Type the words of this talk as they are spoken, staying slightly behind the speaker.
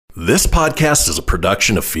This podcast is a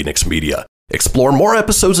production of Phoenix Media. Explore more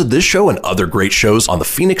episodes of this show and other great shows on the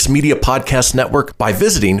Phoenix Media Podcast Network by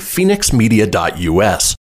visiting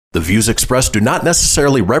phoenixmedia.us. The views expressed do not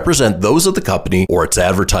necessarily represent those of the company or its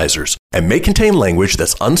advertisers and may contain language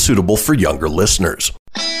that's unsuitable for younger listeners.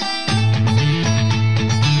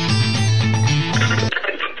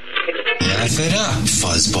 Laugh it up,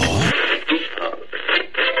 fuzzball.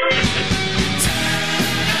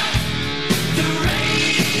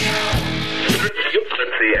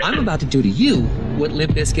 I'm about to do to you what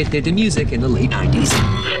Limp Bizkit did to music in the late 90s.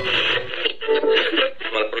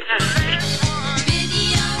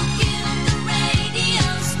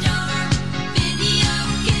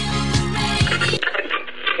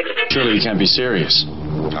 Surely you can't be serious.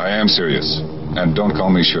 I am serious. And don't call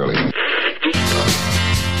me Shirley. Here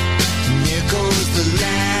goes the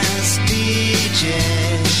last DJ.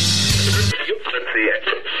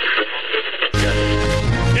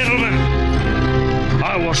 Gentlemen,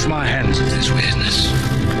 I wash my hands of this weirdness.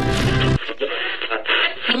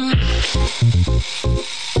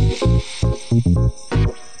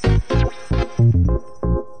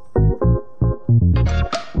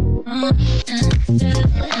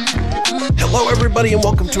 Hello, everybody, and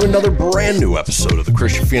welcome to another brand new episode of the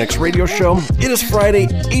Christian Phoenix Radio Show. It is Friday,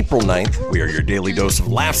 April 9th. We are your daily dose of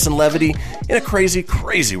laughs and levity in a crazy,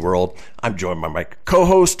 crazy world. I'm joined by my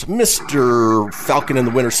co-host, Mr. Falcon and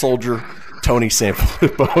the Winter Soldier, Tony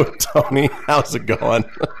Sanfilippo. Tony, how's it going?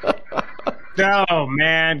 Oh,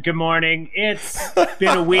 man, good morning. It's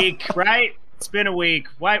been a week, right? It's been a week.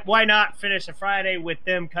 Why not finish a Friday with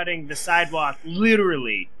them cutting the sidewalk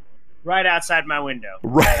literally right outside my window?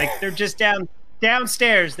 Right. Like, they're just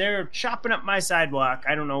downstairs. They're chopping up my sidewalk.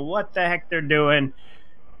 I don't know what the heck they're doing.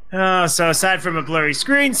 So aside from a blurry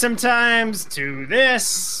screen sometimes to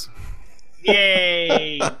this,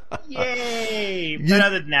 yay. Yay. But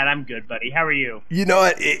other than that, I'm good, buddy. How are you? You know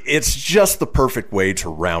what? It's just the perfect way to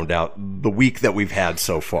round out the week that we've had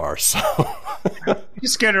so far. So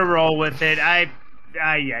Just gonna roll with it.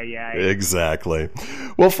 Exactly.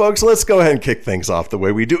 Well, folks, let's go ahead and kick things off the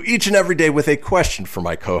way we do each and every day with a question for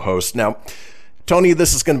my co-host. Now, Tony,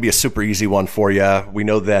 this is going to be a super easy one for you. We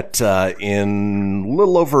know that in a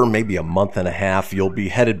little over maybe a month and a half, you'll be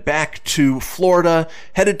headed back to Florida,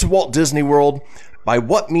 headed to Walt Disney World. By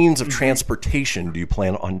what means of transportation do you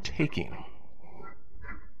plan on taking?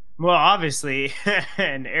 Well, obviously,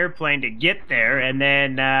 an airplane to get there, and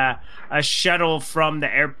then a shuttle from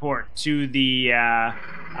the airport to the,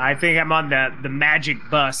 I think I'm on the magic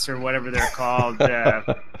bus or whatever they're called,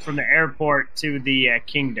 from the airport to the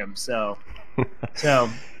kingdom. So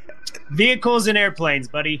vehicles and airplanes,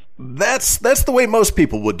 buddy. That's the way most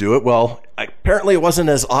people would do it. Well, apparently it wasn't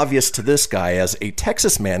as obvious to this guy, as a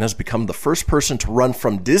Texas man has become the first person to run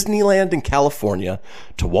from Disneyland in California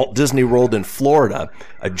to Walt Disney World in Florida,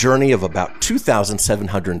 a journey of about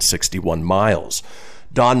 2,761 miles.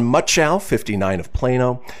 Don Muchow, 59 of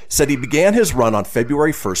Plano, said he began his run on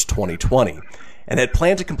February 1st, 2020. And had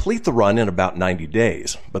planned to complete the run in about 90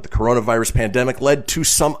 days. But the coronavirus pandemic led to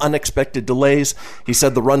some unexpected delays. He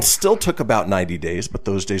said the run still took about 90 days, but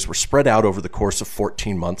those days were spread out over the course of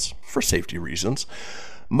 14 months for safety reasons.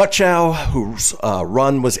 Muchow, whose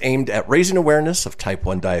run was aimed at raising awareness of type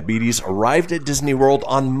 1 diabetes, arrived at Disney World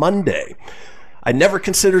on Monday. I never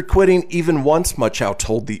considered quitting even once, Muchow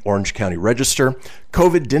told the Orange County Register.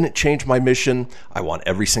 COVID didn't change my mission. I want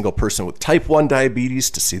every single person with type 1 diabetes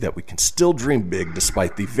to see that we can still dream big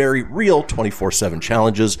despite the very real 24/7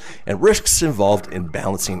 challenges and risks involved in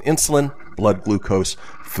balancing insulin, blood glucose,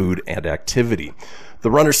 food, and activity. The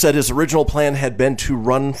runner said his original plan had been to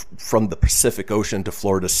run from the Pacific Ocean to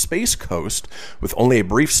Florida's Space Coast, with only a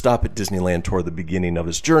brief stop at Disneyland toward the beginning of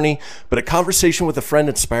his journey, but a conversation with a friend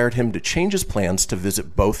inspired him to change his plans to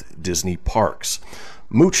visit both Disney parks.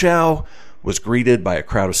 Muchow was greeted by a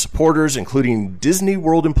crowd of supporters, including Disney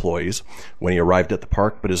World employees, when he arrived at the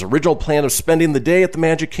park, but his original plan of spending the day at the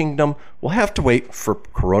Magic Kingdom will have to wait for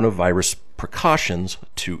coronavirus precautions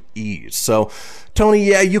to ease. So, Tony,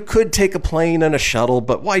 yeah, you could take a plane and a shuttle,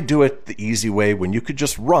 but why do it the easy way when you could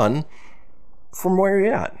just run from where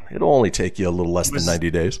you're at? It'll only take you a little less than 90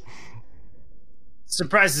 days.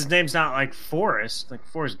 Surprised his name's not like Forrest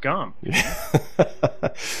Gump.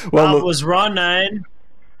 Well, it was running.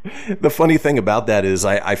 The funny thing about that is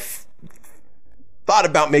I thought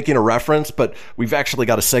about making a reference, but we've actually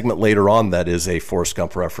got a segment later on that is a Forrest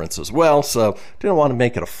Gump reference as well, so didn't want to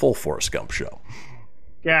make it a full Forrest Gump show.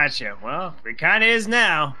 Gotcha. Well, it kind of is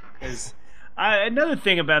now. Because another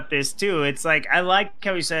thing about this, too, it's like, I like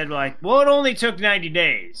how he said, like, well, it only took 90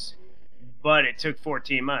 days, but it took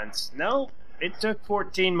 14 months. No, it took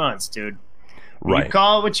 14 months, dude. Right. You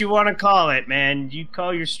call it what you want to call it, man. You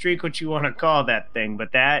call your streak what you want to call that thing,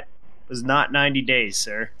 but that was not 90 days,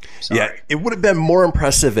 sir. Sorry. Yeah, it would have been more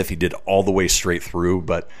impressive if he did all the way straight through,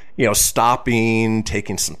 but, stopping,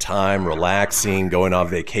 taking some time, relaxing, going on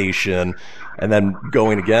vacation, and then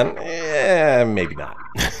going again, maybe not.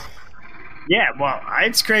 Yeah, well,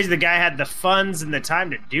 it's crazy the guy had the funds and the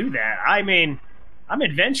time to do that. I mean, I'm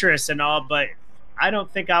adventurous and all, but I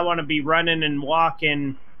don't think I want to be running and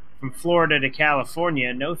walking from Florida to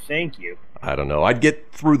California. No, thank you. I don't know. I'd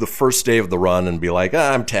get through the first day of the run and be like,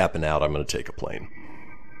 I'm tapping out. I'm going to take a plane.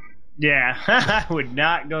 Yeah, I would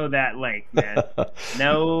not go that length, man.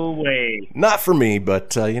 No way. Not for me,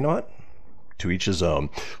 but you know what? To each his own.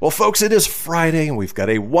 Well, folks, it is Friday, and we've got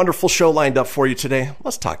a wonderful show lined up for you today.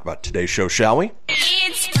 Let's talk about today's show, shall we?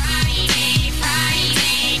 It's Friday,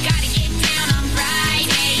 gotta get down on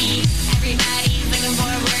Friday. Everybody's looking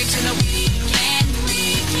forward to the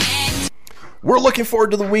weekend. We're looking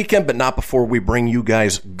forward to the weekend, but not before we bring you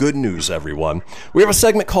guys good news, everyone. We have a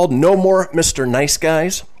segment called No More Mr. Nice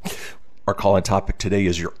Guys. Our call-in topic today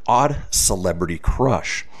is your odd celebrity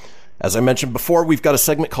crush. As I mentioned before, we've got a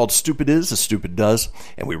segment called Stupid Is as Stupid Does,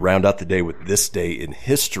 and we round out the day with This Day in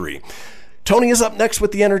History. Tony is up next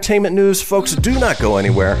with the entertainment news. Folks, do not go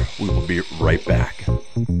anywhere. We will be right back.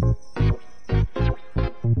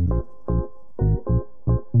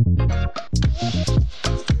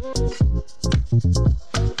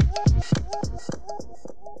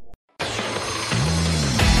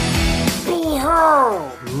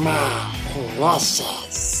 Behold, my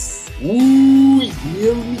precious. Ooh, yeah,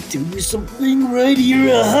 let me tell you something right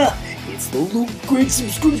here, It's the Loot Crate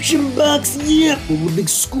subscription box, yeah, full of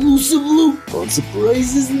exclusive loot, fun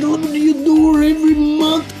surprises delivered to your door every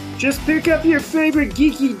month. Just pick up your favorite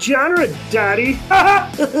geeky genre, Daddy.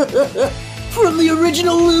 From the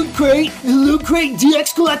original Loot Crate, the Loot Crate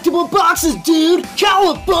DX collectible boxes, dude,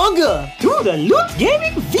 cowabunga! To the Loot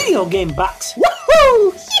Gaming video game box.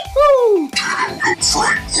 Woohoo! Yee-hoo!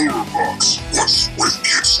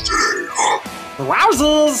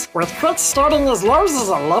 Wowzers! With crits starting as low as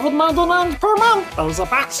 $11.99 per month, there's a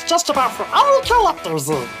box just about for all collectors.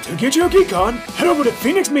 To get your geek on, head over to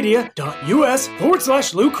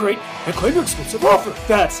phoenixmedia.us/Loot Crate and claim your exclusive offer.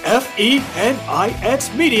 That's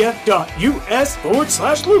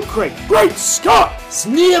FENIXmedia.us/Loot Crate. Great Scott!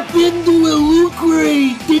 Snap into a Loot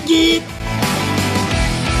Crate, dig it?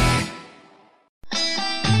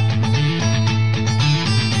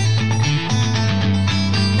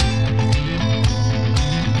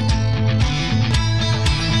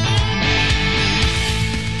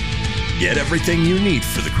 Get everything you need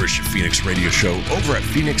for the Christian Phoenix Radio Show over at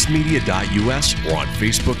phoenixmedia.us or on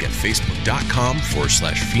Facebook at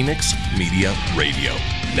facebook.com/Phoenix Media Radio.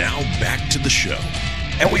 Now back to the show.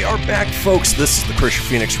 And we are back, folks. This is the Christian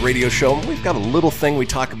Phoenix Radio Show, and we've got a little thing we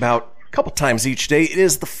talk about a couple times each day. It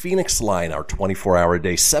is the Phoenix Line, our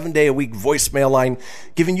 24-hour-a-day, 7-day-a-week voicemail line,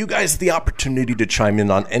 giving you guys the opportunity to chime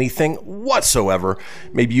in on anything whatsoever.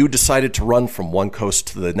 Maybe you decided to run from one coast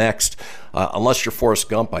to the next. Unless you're Forrest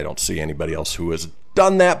Gump, I don't see anybody else who has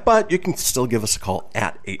done that, but you can still give us a call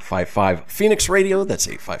at 855-PHOENIX-RADIO. That's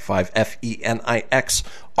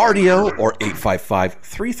 855-FENIX-RADIO or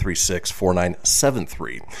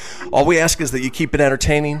 855-336-4973. All we ask is that you keep it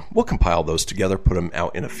entertaining. We'll compile those together, put them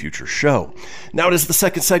out in a future show. Now it is the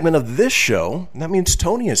second segment of this show, and that means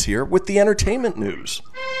Tony is here with the entertainment news.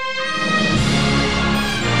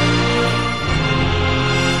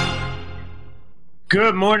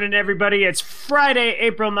 Good morning, everybody. It's Friday,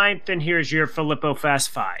 April 9th, and here's your Filippo Fast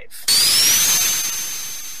 5.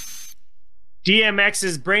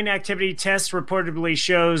 DMX's brain activity test reportedly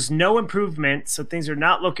shows no improvement, so things are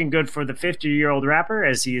not looking good for the 50-year-old rapper,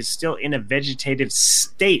 as he is still in a vegetative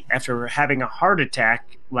state after having a heart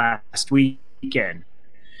attack last weekend.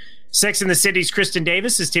 Sex and the City's Kristen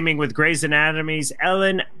Davis is teaming with Grey's Anatomy's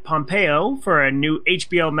Ellen Pompeo for a new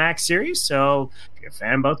HBO Max series, so if you're a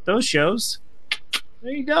fan of both those shows,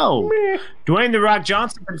 there you go. Dwayne "The Rock"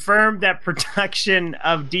 Johnson confirmed that production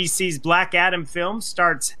of DC's Black Adam film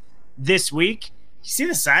starts this week. You see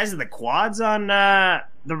the size of the quads on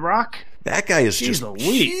The Rock? That guy is just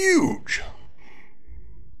huge.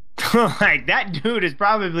 Like, that dude is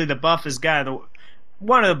probably the buffest guy,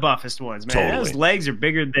 one of the buffest ones, man. Totally. His legs are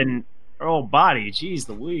bigger than her whole body. Jeez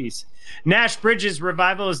Louise. Nash Bridges'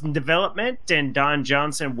 revival is in development, and Don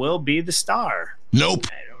Johnson will be the star. Nope.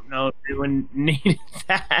 No, if anyone needed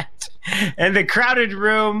that. And The Crowded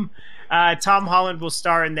Room, Tom Holland will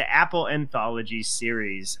star in the Apple Anthology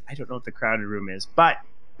series. I don't know what The Crowded Room is, but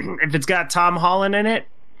if it's got Tom Holland in it,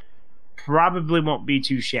 probably won't be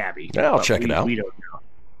too shabby. Yeah, I'll check it out. We don't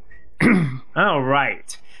know. All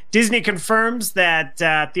right. Disney confirms that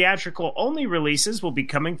theatrical only releases will be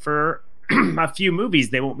coming for a few movies.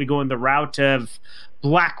 They won't be going the route of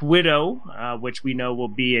Black Widow, which we know will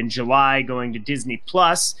be in July, going to Disney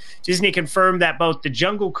Plus. Disney confirmed that both The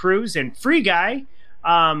Jungle Cruise and Free Guy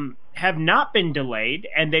have not been delayed,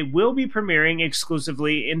 and they will be premiering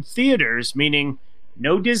exclusively in theaters, meaning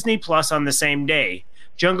no Disney Plus on the same day.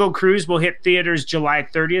 Jungle Cruise will hit theaters July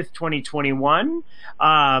 30th, 2021,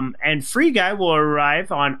 and Free Guy will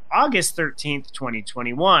arrive on August 13th,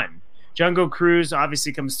 2021. Jungle Cruise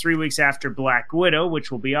obviously comes 3 weeks after Black Widow,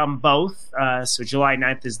 which will be on both. So July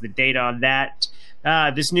 9th is the date on that.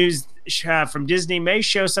 This news from Disney may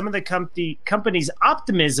show some of the company's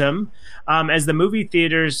optimism as the movie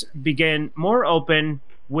theaters begin more open,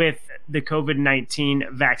 with the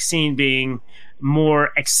COVID-19 vaccine being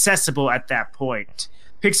more accessible at that point.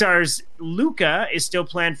 Pixar's Luca is still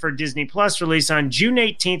planned for Disney Plus release on June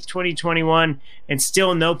 18th, 2021, and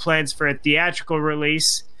still no plans for a theatrical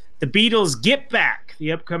release. The Beatles Get Back,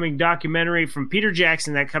 the upcoming documentary from Peter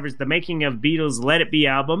Jackson that covers the making of Beatles' Let It Be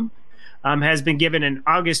album, has been given an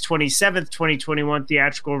August 27th, 2021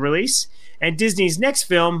 theatrical release. And Disney's next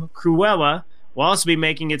film, Cruella, will also be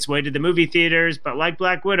making its way to the movie theaters, but like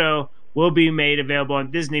Black Widow, will be made available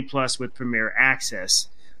on Disney Plus with Premier Access.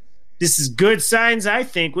 This is good signs, I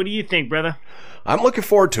think. What do you think, brother? I'm looking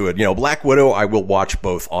forward to it. Black Widow, I will watch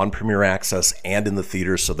both on Premier Access and in the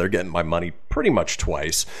theaters, so they're getting my money pretty much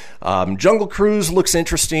twice. Jungle Cruise looks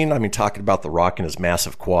interesting. I mean, talking about The Rock and his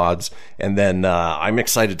massive quads. And then I'm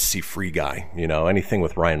excited to see Free Guy. Anything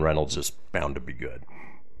with Ryan Reynolds is bound to be good.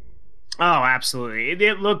 Oh, absolutely.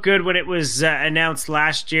 It looked good when it was announced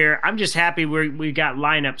last year. I'm just happy we got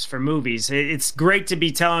lineups for movies. It's great to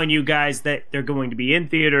be telling you guys that they're going to be in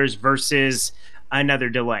theaters versus another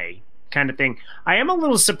delay kind of thing. I am a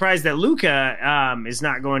little surprised that Luca is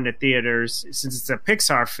not going to theaters since it's a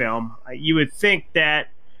Pixar film. You would think that,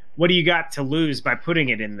 what do you got to lose by putting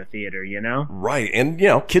it in the theater, Right. And,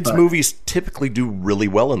 kids' movies typically do really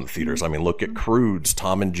well in the theaters. I mean, look at Crudes,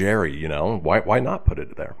 Tom and Jerry, Why not put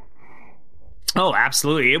it there? Oh,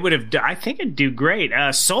 absolutely! It would have. I think it'd do great.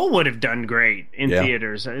 Soul would have done great in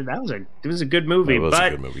theaters. It was a good movie. It was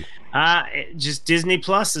a good movie. Just Disney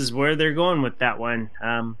Plus is where they're going with that one.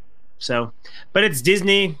 But it's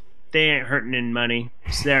Disney. They ain't hurting in money,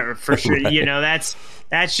 so for sure. That's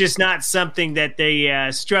just not something that they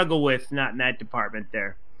struggle with. Not in that department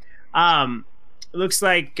there. Looks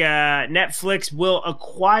like Netflix will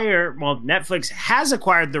acquire. Well, Netflix has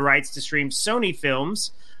acquired the rights to stream Sony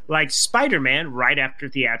films like Spider-Man right after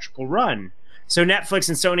theatrical run. So Netflix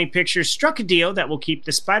and Sony Pictures struck a deal that will keep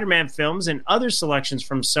the Spider-Man films and other selections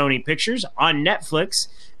from Sony Pictures on Netflix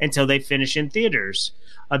until they finish in theaters.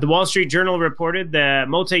 The Wall Street Journal reported the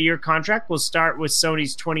multi-year contract will start with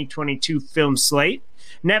Sony's 2022 film slate.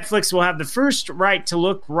 Netflix will have the first right to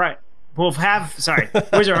look right. Netflix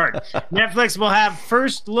will have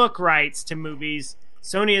first look rights to movies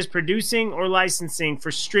Sony is producing or licensing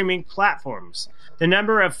for streaming platforms. The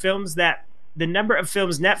number of films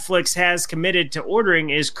Netflix has committed to ordering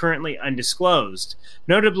is currently undisclosed.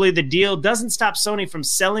 Notably, the deal doesn't stop Sony from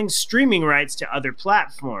selling streaming rights to other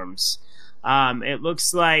platforms. It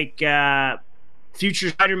looks like future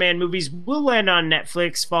Spider-Man movies will land on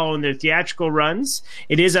Netflix following their theatrical runs.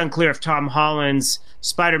 It is unclear if Tom Holland's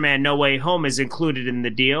Spider-Man No Way Home is included in the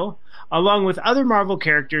deal. Along with other Marvel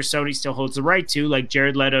characters Sony still holds the right to, like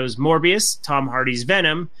Jared Leto's Morbius, Tom Hardy's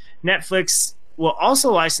Venom, Netflix will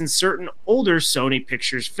also license certain older Sony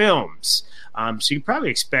Pictures films. So you probably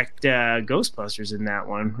expect Ghostbusters in that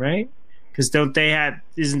one, right? Because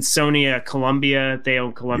isn't Sony a Columbia? They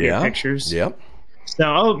own Columbia Pictures. Yep.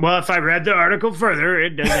 So, if I read the article further,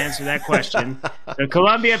 it does answer that question. So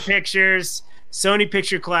Columbia Pictures, Sony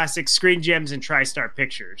Picture Classics, Screen Gems, and TriStar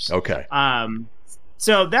Pictures. Okay.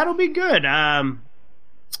 So that'll be good.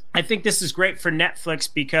 I think this is great for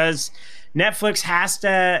Netflix because Netflix has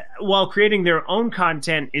to, while creating their own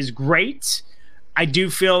content is great, I do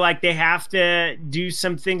feel like they have to do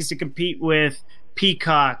some things to compete with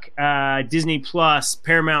Peacock, Disney Plus,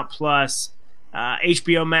 Paramount Plus,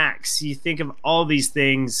 HBO Max. You think of all these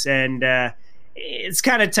things, and it's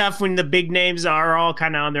kind of tough when the big names are all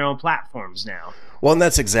kind of on their own platforms now. Well, and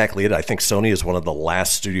that's exactly it. I think Sony is one of the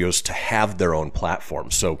last studios to have their own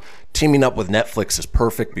platform. So teaming up with Netflix is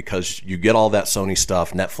perfect because you get all that Sony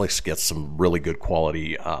stuff. Netflix gets some really good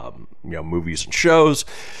quality, movies and shows.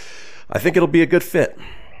 I think it'll be a good fit.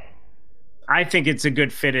 I think it's a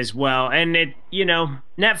good fit as well. And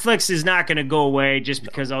Netflix is not going to go away just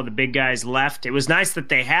because all the big guys left. It was nice that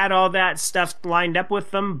they had all that stuff lined up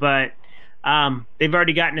with them, but they've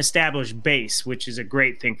already got an established base, which is a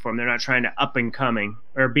great thing for them. They're not trying to up and coming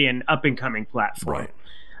or be an up and coming platform.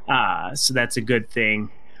 Right. So that's a good thing.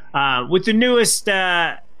 With the newest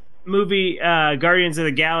movie, Guardians of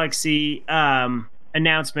the Galaxy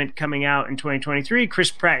announcement coming out in 2023,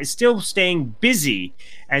 Chris Pratt is still staying busy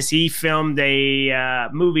as he filmed a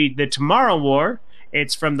movie, The Tomorrow War.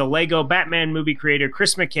 It's from the Lego Batman movie creator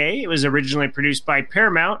Chris McKay. It was originally produced by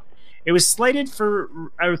Paramount. It was slated for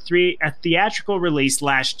a theatrical release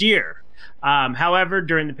last year. However,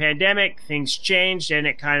 during the pandemic, things changed, and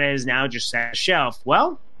it kind of is now just at a shelf.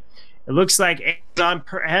 Well, it looks like Amazon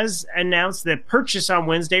has announced the purchase on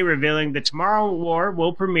Wednesday, revealing The Tomorrow War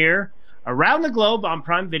will premiere around the globe on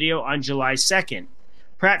Prime Video on July 2nd.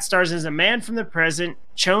 Pratt stars as a man from the present,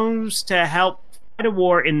 chose to help fight a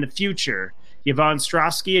war in the future. Yvonne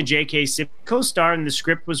Strahovski and J.K. Simmons co-star, and the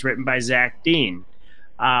script was written by Zach Dean.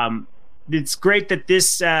 It's great that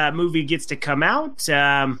this movie gets to come out.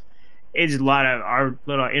 It's a lot of our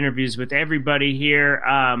little interviews with everybody here.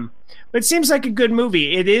 But it seems like a good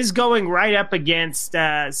movie. It is going right up against,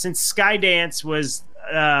 since Skydance was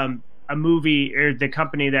a movie, or the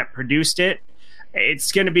company that produced it,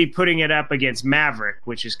 it's going to be putting it up against Maverick,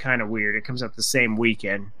 which is kind of weird. It comes up the same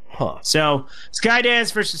weekend. Huh. So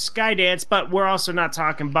Skydance versus Skydance, but we're also not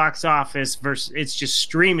talking box office versus, it's just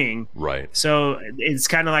streaming. Right. So it's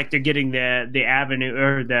kind of like they're getting the avenue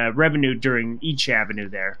or the revenue during each avenue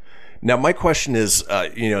there. Now, my question is,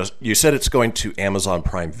 you said it's going to Amazon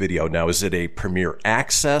Prime Video. Now, is it a Premier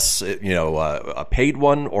Access, a paid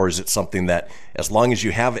one, or is it something that, as long as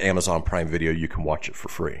you have Amazon Prime Video, you can watch it for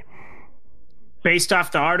free? Based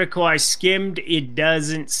off the article I skimmed, it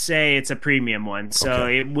doesn't say it's a premium one. So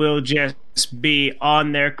Okay. it will just be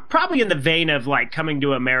on there, probably in the vein of like Coming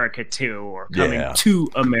to America 2 or Coming to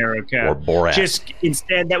America. Or Borat. Just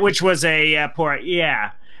instead, which was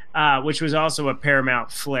which was also a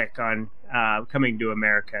Paramount flick on Coming to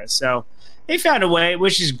America. So they found a way,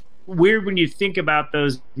 which is weird when you think about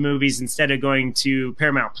those movies. Instead of going to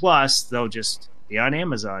Paramount Plus, they'll just be on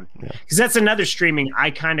Amazon. Because that's another streaming I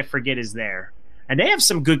kind of forget is there. And they have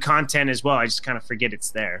some good content as well. I just kind of forget it's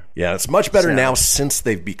there. Yeah, it's much better now since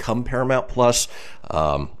they've become Paramount Plus.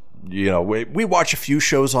 We watch a few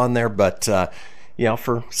shows on there, but for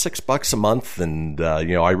 $6 a month, and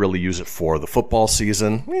I really use it for the football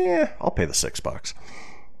season. I'll pay the $6.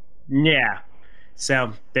 Yeah.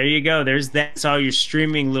 So there you go. That's all your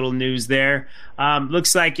streaming little news there.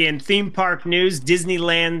 Looks like in theme park news,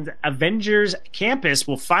 Disneyland Avengers Campus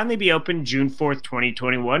will finally be open June 4th,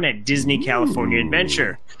 2021 at Disney California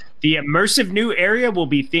Adventure. The immersive new area will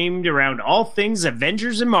be themed around all things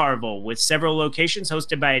Avengers and Marvel, with several locations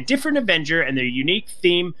hosted by a different Avenger and their unique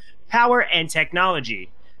theme, power, and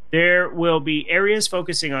technology. There will be areas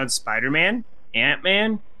focusing on Spider-Man,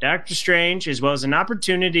 Ant-Man, Doctor Strange, as well as an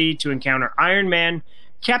opportunity to encounter Iron Man,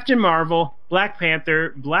 Captain Marvel, Black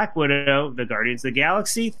Panther, Black Widow, the Guardians of the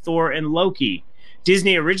Galaxy, Thor, and Loki.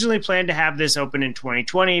 Disney originally planned to have this open in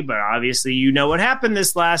 2020, but obviously you know what happened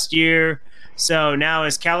this last year. So now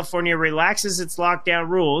as California relaxes its lockdown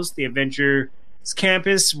rules, the Avengers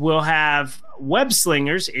Campus will have Web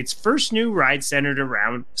Slingers, its first new ride centered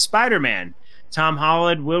around Spider-Man. Tom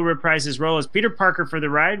Holland will reprise his role as Peter Parker for the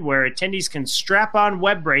ride, where attendees can strap on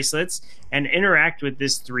web bracelets and interact with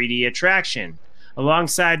this 3D attraction.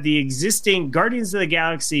 Alongside the existing Guardians of the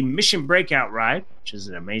Galaxy Mission Breakout ride, which is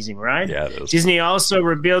an amazing ride, Disney also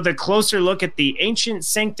revealed a closer look at the Ancient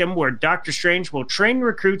Sanctum, where Doctor Strange will train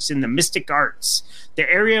recruits in the mystic arts. The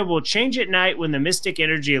area will change at night when the mystic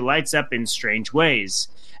energy lights up in strange ways.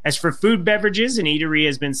 As for food beverages, an eatery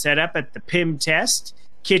has been set up at the PIM Test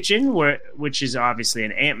Kitchen, which is obviously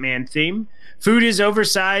an Ant-Man theme. Food is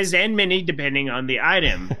oversized and mini depending on the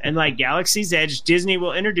item. And like Galaxy's Edge, Disney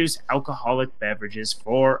will introduce alcoholic beverages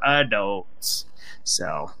for adults.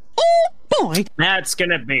 So, boy,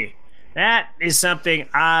 that is something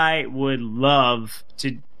I would love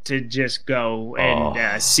to just go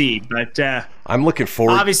and see. But I'm looking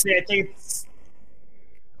forward. Obviously, I think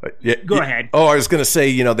Go ahead. Oh, I was going to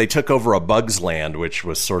say, they took over a Bugs Land, which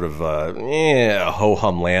was sort of a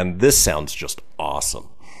ho-hum land. This sounds just awesome.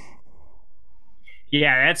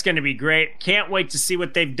 Yeah, that's going to be great. Can't wait to see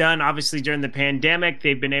what they've done. Obviously, during the pandemic,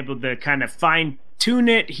 they've been able to kind of fine-tune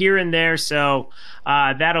it here and there, so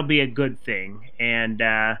that'll be a good thing. And,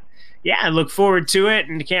 I look forward to it,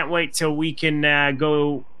 and can't wait till we can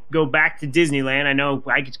go back to Disneyland. I know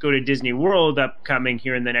I get to go to Disney World upcoming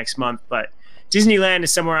here in the next month, but Disneyland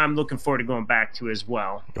is somewhere I'm looking forward to going back to as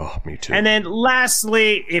well. Oh, me too. And then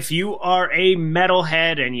lastly, if you are a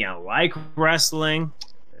metalhead and you like wrestling,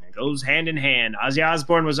 It goes hand in hand. Ozzy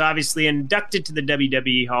Osbourne was obviously inducted to the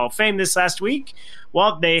WWE Hall of Fame this last week.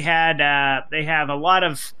 Well, they have a lot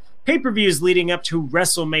of pay-per-views leading up to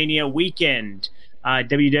WrestleMania weekend.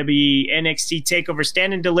 WWE NXT TakeOver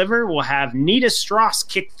Stand and Deliver will have Nita Strauss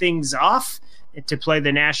kick things off to play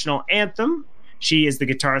the national anthem. She is the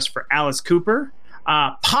guitarist for Alice Cooper.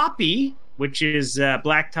 Poppy, which is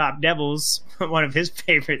Blacktop Devil's one of his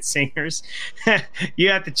favorite singers.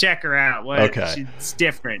 You have to check her out. Okay. She's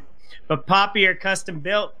different. But Poppy are custom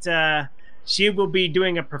built. She will be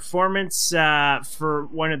doing a performance for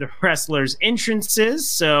one of the wrestlers' entrances.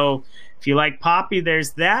 So if you like Poppy,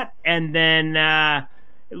 there's that. And then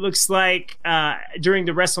it looks like during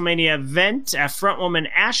the WrestleMania event, frontwoman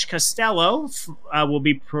Ash Costello will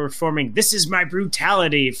be performing This Is My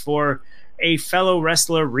Brutality for a fellow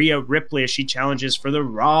wrestler, Rhea Ripley, as she challenges for the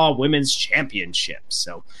Raw Women's Championship.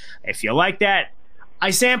 So if you like that, I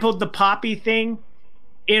sampled the Poppy thing.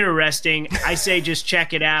 Interesting. I say just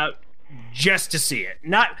check it out just to see it.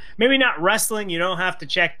 Maybe not wrestling. You don't have to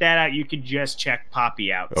check that out. You could just check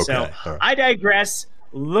Poppy out. Okay. So Right. I digress.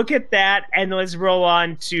 Look at that, and let's roll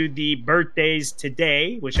on to the birthdays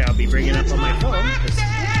today, which I'll be bringing up on my phone because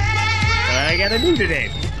I got to do today.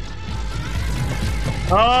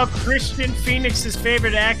 Oh, Christian Phoenix's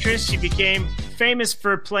favorite actress. She became famous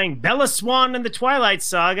for playing Bella Swan in the Twilight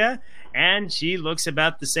Saga, and she looks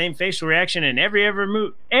about the same facial reaction in every other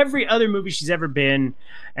movie she's ever been,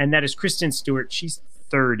 and that is Kristen Stewart. She's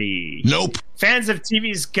 30. Nope. Fans of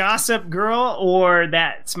TV's Gossip Girl or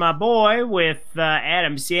That's My Boy with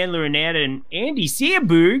Adam Sandler and Andy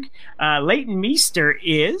Samberg, Leighton Meester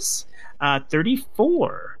is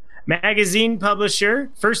 34. Magazine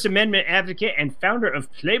publisher, First Amendment advocate, and founder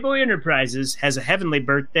of Playboy Enterprises has a heavenly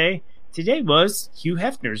birthday. Today was Hugh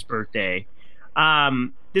Hefner's birthday.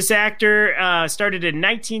 This actor started in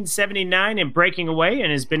 1979 in Breaking Away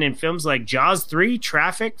and has been in films like Jaws 3,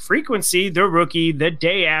 Traffic, Frequency, The Rookie, The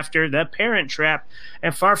Day After, The Parent Trap,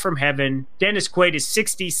 and Far From Heaven. Dennis Quaid is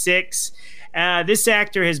 66. This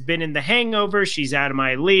actor has been in The Hangover, She's Out of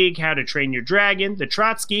My League, How to Train Your Dragon, The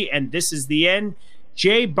Trotsky, and This Is the End.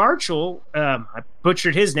 Jay Barchel, I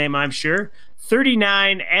butchered his name, I'm sure,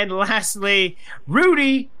 39. And lastly,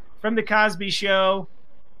 Rudy from The Cosby Show,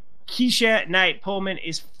 Keisha Knight Pullman,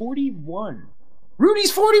 is 41. Rudy's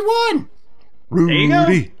 41! Rudy. There you go.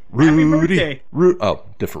 Happy birthday. Oh,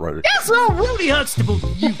 different Rudy. Yes, well, Rudy Huxtable.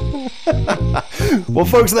 Well,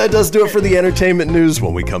 folks, that does do it for the entertainment news.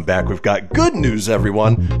 When we come back, we've got good news,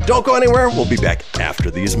 everyone. Don't go anywhere. We'll be back after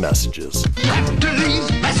these messages. After these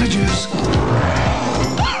messages,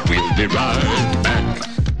 we'll be right back.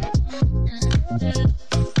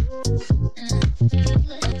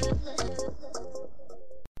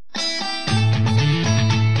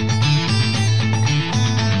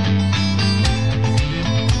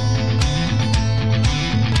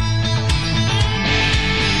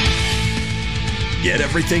 Get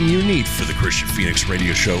everything you need for the Christian Phoenix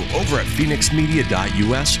Radio Show over at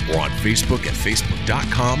phoenixmedia.us or on Facebook at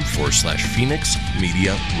facebook.com/Phoenix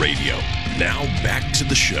Media Radio. Now back to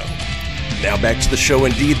the show. Now back to the show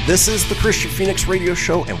indeed. This is the Christian Phoenix Radio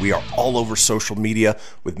Show, and we are all over social media,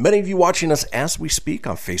 with many of you watching us as we speak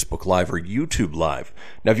on Facebook Live or YouTube Live.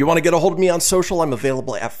 Now, if you want to get a hold of me on social, I'm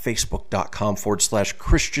available at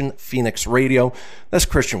facebook.com/Christian Phoenix Radio. That's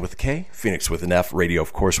Christian with a K, Phoenix with an F, Radio,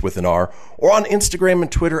 of course, with an R, or on Instagram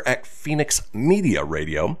and Twitter at Phoenix Media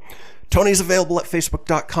Radio. Tony's available at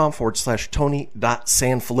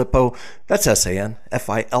facebook.com/Tony.Sanfilippo. That's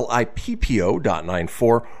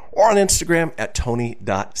SANFILIPPO.94, or on Instagram at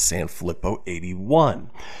Tony.Sanfilippo81.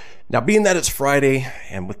 Now, being that it's Friday,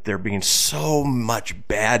 and with there being so much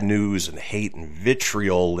bad news and hate and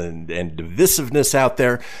vitriol and divisiveness out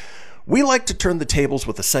there, we like to turn the tables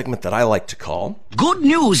with a segment that I like to call Good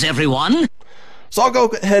News, everyone! So I'll go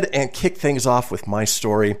ahead and kick things off with my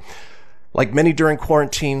story. Like many during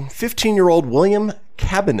quarantine, 15-year-old William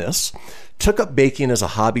Cabanis took up baking as a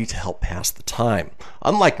hobby to help pass the time.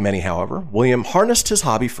 Unlike many, however, William harnessed his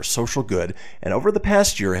hobby for social good, and over the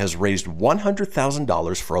past year has raised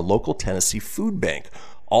 $100,000 for a local Tennessee food bank,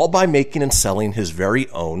 all by making and selling his very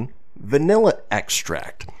own vanilla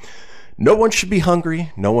extract. No one should be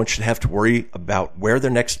hungry. No one should have to worry about where their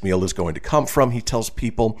next meal is going to come from, he tells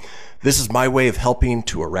people. This is my way of helping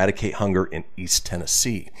to eradicate hunger in East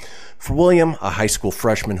Tennessee. For William, a high school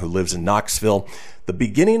freshman who lives in Knoxville, the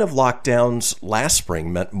beginning of lockdowns last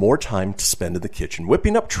spring meant more time to spend in the kitchen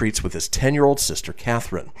whipping up treats with his 10-year-old sister,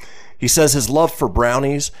 Catherine. He says his love for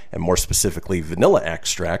brownies, and more specifically vanilla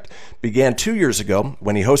extract, began 2 years ago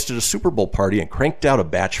when he hosted a Super Bowl party and cranked out a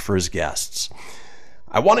batch for his guests.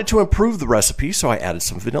 I wanted to improve the recipe, so I added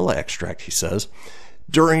some vanilla extract, he says.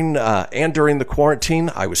 During the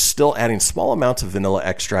quarantine, I was still adding small amounts of vanilla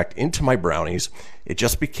extract into my brownies. It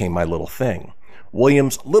just became my little thing.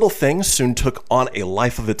 William's little thing soon took on a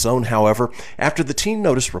life of its own, however, after the teen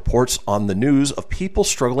noticed reports on the news of people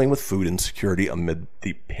struggling with food insecurity amid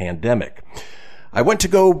the pandemic. I went to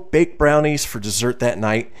go bake brownies for dessert that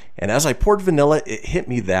night, and as I poured vanilla, it hit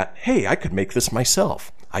me that, hey, I could make this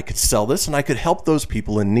myself. I could sell this and I could help those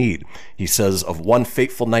people in need, he says of one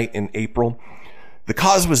fateful night in April. The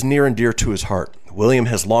cause was near and dear to his heart. William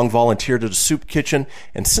has long volunteered at a soup kitchen,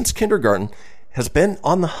 and since kindergarten, has been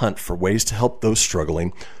on the hunt for ways to help those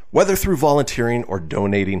struggling, whether through volunteering or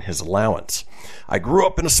donating his allowance. I grew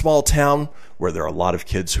up in a small town where there are a lot of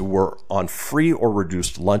kids who were on free or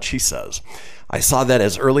reduced lunch, he says. I saw that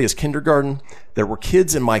as early as kindergarten. There were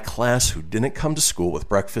kids in my class who didn't come to school with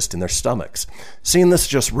breakfast in their stomachs. Seeing this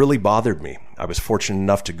just really bothered me. I was fortunate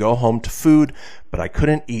enough to go home to food, but I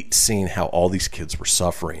couldn't eat seeing how all these kids were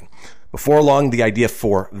suffering. Before long, the idea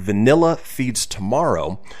for Vanilla Feeds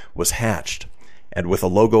Tomorrow was hatched. And with a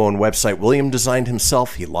logo and website William designed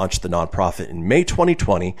himself, he launched the nonprofit in May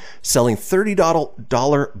 2020, selling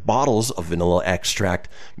 $30 bottles of vanilla extract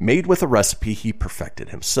made with a recipe he perfected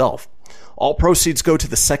himself. All proceeds go to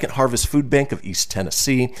the Second Harvest Food Bank of East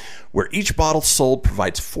Tennessee, where each bottle sold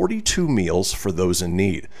provides 42 meals for those in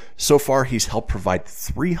need. So far, he's helped provide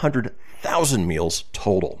 300,000 meals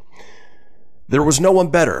total. There was no one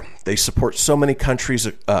better. They support so many counties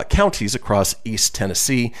across East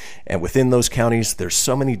Tennessee, and within those counties, there's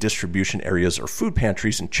so many distribution areas or food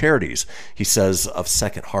pantries and charities, he says of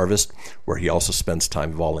Second Harvest, where he also spends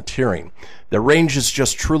time volunteering. Their range is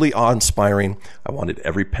just truly awe-inspiring. I wanted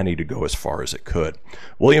every penny to go as far as it could.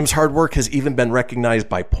 William's hard work has even been recognized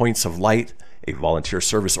by Points of Light, a volunteer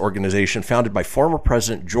service organization founded by former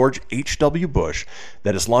President George H.W. Bush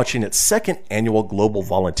that is launching its second annual Global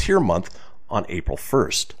Volunteer Month on April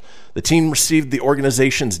 1st. The team received the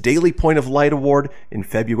organization's Daily Point of Light Award in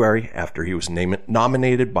February after he was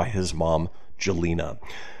nominated by his mom, Jelena.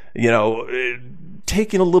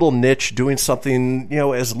 Taking a little niche, doing something,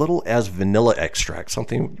 as little as vanilla extract,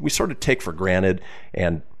 something we sort of take for granted,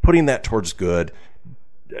 and putting that towards good,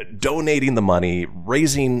 donating the money,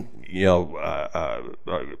 raising,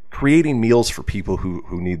 creating meals for people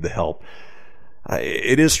who need the help.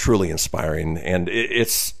 It is truly inspiring, and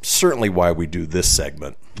it's certainly why we do this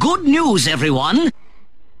segment. Good news, everyone!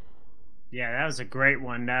 Yeah, that was a great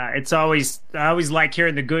one. I always like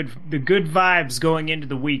hearing the good vibes going into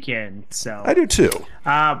the weekend. So I do too.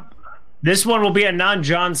 This one will be a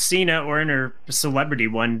non-John Cena or inner celebrity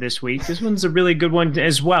one this week. This one's a really good one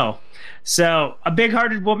as well. So, a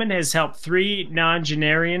big-hearted woman has helped 3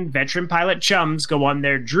 non-Genarian veteran pilot chums go on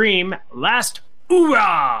their dream last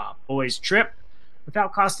hoorah boys trip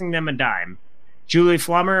without costing them a dime. Julie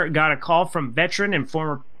Flummer got a call from veteran and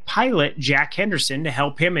former pilot Jack Henderson to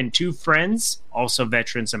help him and 2 friends, also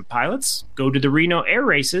veterans and pilots, go to the Reno Air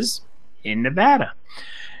Races in Nevada.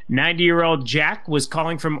 90-year-old Jack was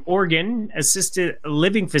calling from Oregon Assisted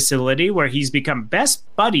Living Facility, where he's become best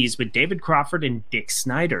buddies with David Crawford and Dick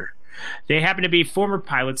Snyder. They happen to be former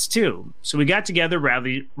pilots too, so we got together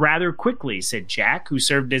rather quickly, said Jack, who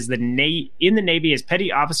served as in the Navy as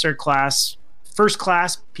petty officer class, first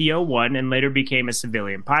class PO1, and later became a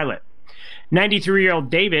civilian pilot. 93-year-old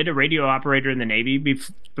David, a radio operator in the Navy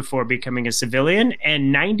before becoming a civilian,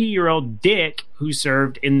 and 90-year-old Dick, who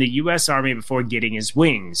served in the U.S. Army before getting his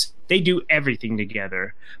wings. They do everything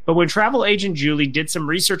together. But when travel agent Julie did some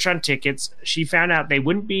research on tickets, she found out they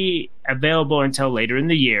wouldn't be available until later in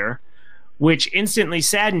the year, which instantly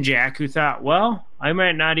saddened Jack, who thought, well, I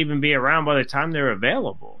might not even be around by the time they're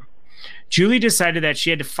available. Julie decided that she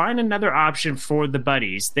had to find another option for the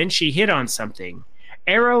buddies. Then she hit on something.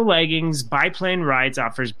 Aero Leggings Biplane Rides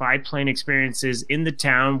offers biplane experiences in the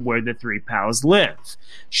town where the 3 pals live.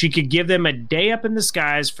 She could give them a day up in the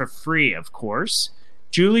skies for free, of course.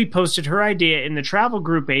 Julie posted her idea in the travel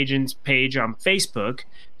group agents page on Facebook.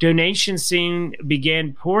 Donations soon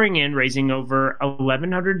began pouring in, raising over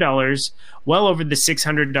 $1,100, well over the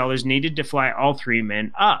 $600 needed to fly all 3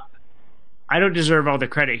 men up. I don't deserve all the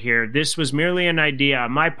credit here. This was merely an idea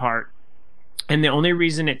on my part, and the only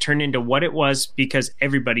reason it turned into what it was because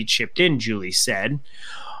everybody chipped in, Julie said.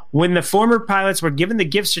 When the former pilots were given the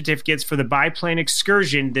gift certificates for the biplane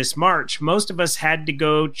excursion this March, most of us had to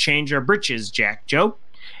go change our britches, Jack joked.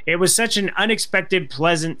 It was such an unexpected,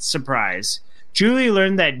 pleasant surprise. Julie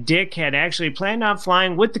learned that Dick had actually planned on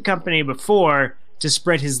flying with the company before to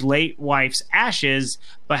spread his late wife's ashes,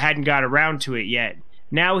 but hadn't got around to it yet.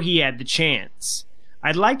 Now he had the chance.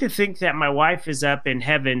 I'd like to think that my wife is up in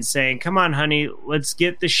heaven saying, come on, honey, let's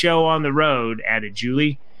get the show on the road, added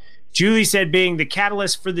Julie. Julie said being the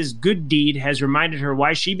catalyst for this good deed has reminded her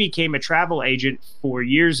why she became a travel agent 4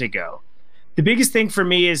 years ago. The biggest thing for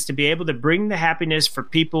me is to be able to bring the happiness for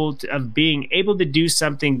people of being able to do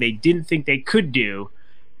something they didn't think they could do.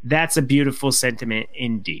 That's a beautiful sentiment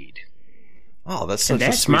indeed. Oh, that's such a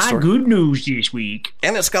That's sweet my story. good news this week.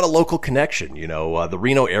 And it's got a local connection, the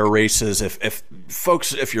Reno Air Races. If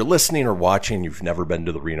folks, if you're listening or watching, you've never been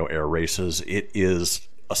to the Reno Air Races, it is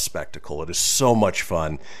a spectacle. It is so much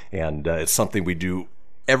fun, and it's something we do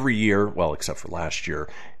every year, well, except for last year,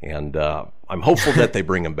 and I'm hopeful that they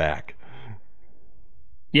bring them back.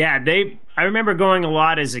 Yeah, I remember going a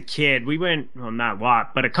lot as a kid. We went, well, not a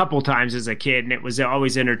lot, but a couple times as a kid, and it was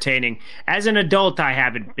always entertaining. As an adult, I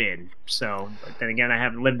haven't been. So, but then again, I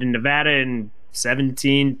haven't lived in Nevada in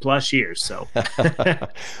 17 plus years. So, well,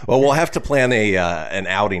 we'll have to plan an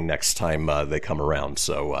outing next time they come around.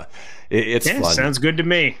 So, it's fun. Sounds good to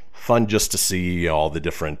me. Fun just to see all the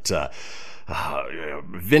different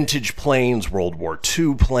vintage planes, World War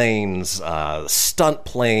II planes, stunt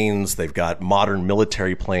planes. They've got modern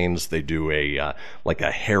military planes. They do a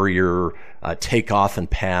Harrier takeoff and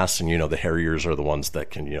pass, and the Harriers are the ones that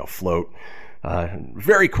can float.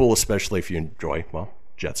 Very cool, especially if you enjoy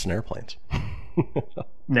jets and airplanes.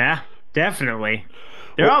 Yeah, definitely.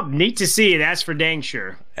 They're all neat to see, that's for dang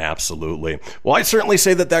sure. Absolutely. Well, I'd certainly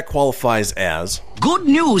say that qualifies as good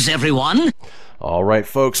news, everyone. All right,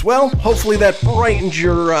 folks. Well, hopefully that brightens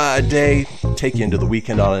your day, take you into the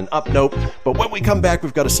weekend on an up note. But when we come back,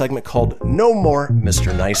 we've got a segment called No More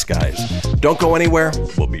Mr. Nice Guys. Don't go anywhere.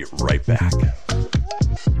 We'll be right back.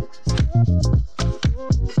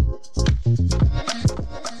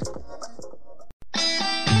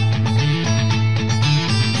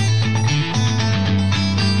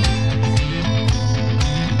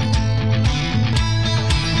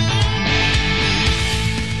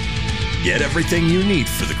 Get everything you need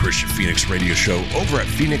for the Christian Phoenix Radio Show over at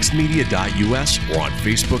phoenixmedia.us or on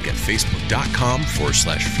Facebook at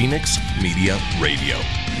facebook.com/Phoenix Media Radio.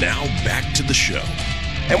 Now back to the show.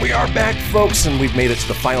 And we are back, folks, and we've made it to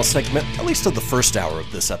the final segment, at least of the first hour of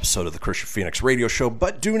this episode of the Christian Phoenix Radio Show.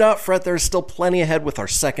 But do not fret, there's still plenty ahead with our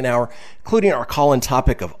second hour, including our call-in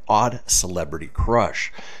topic of Odd Celebrity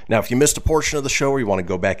Crush. Now, if you missed a portion of the show or you want to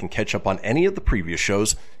go back and catch up on any of the previous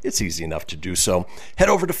shows, it's easy enough to do so. Head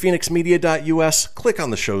over to phoenixmedia.us, click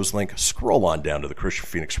on the show's link, scroll on down to the Christian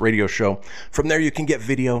Phoenix Radio Show. From there, you can get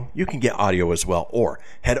video, you can get audio as well, or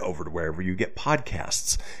head over to wherever you get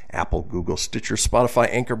podcasts. Apple, Google, Stitcher, Spotify,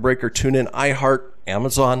 Anchor Breaker, TuneIn, iHeart,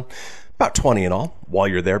 Amazon, about 20 in all. While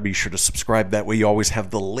you're there, be sure to subscribe. That way you always have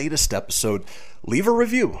the latest episode. Leave a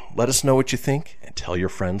review. Let us know what you think and tell your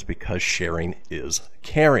friends, because sharing is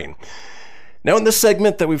caring. Now, in this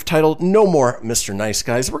segment that we've titled No More Mr. Nice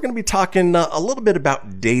Guys, we're going to be talking a little bit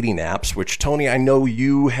about dating apps, which, Tony, I know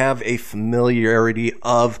you have a familiarity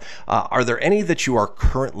of. Are there any that you are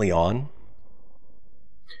currently on?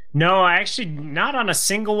 No, I actually not on a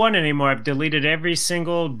single one anymore. I've deleted every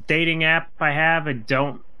single dating app I have.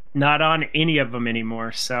 Not on any of them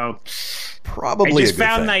anymore. So probably I just a good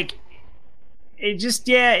found thing.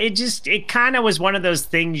 it kind of was one of those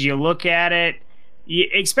things. You look at it,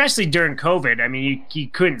 especially during COVID. I mean, you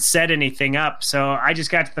couldn't set anything up. So I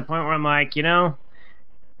just got to the point where I'm like,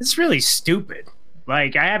 it's really stupid.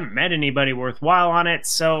 Like, I haven't met anybody worthwhile on it.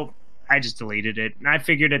 So I just deleted it. And I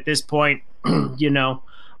figured at this point,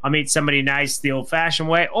 I'll meet somebody nice the old-fashioned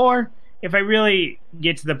way, or if I really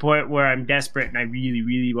get to the point where I'm desperate and I really,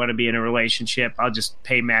 really want to be in a relationship, I'll just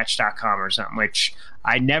pay Match.com or something, which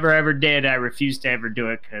I never, ever did. I refused to ever do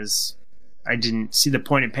it because I didn't see the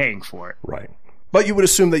point in paying for it. Right. But you would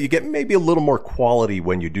assume that you get maybe a little more quality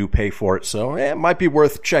when you do pay for it, so it might be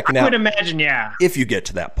worth checking out. I would imagine, yeah. If you get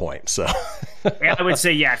to that point, so. Yeah, I would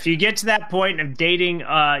say, yeah, if you get to that point of dating,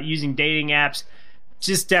 using dating apps,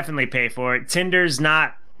 just definitely pay for it. Tinder's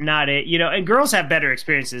not it, and girls have better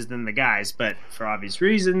experiences than the guys, but for obvious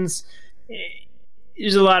reasons,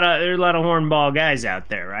 there's a lot of hornball guys out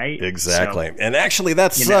there, right? Exactly. So, and actually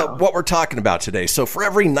that's what we're talking about today. So for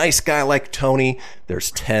every nice guy like Tony, there's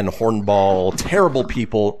 10 hornball terrible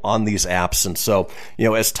people on these apps. And so,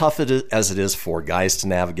 as tough as it is for guys to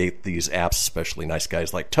navigate these apps, especially nice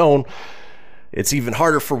guys like Tone, it's even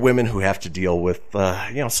harder for women who have to deal with,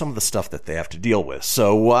 some of the stuff that they have to deal with.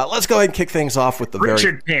 So let's go ahead and kick things off with the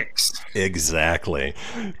Richard picks. Exactly.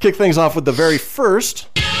 Kick things off with the very first.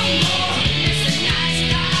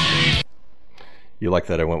 You like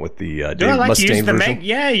that I went with the Dave Mustaine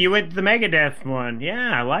version? You went the Megadeth one.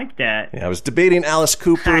 Yeah, I like that. Yeah, I was debating Alice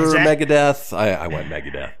Cooper, Megadeth. I went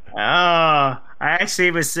Megadeth. Oh, I actually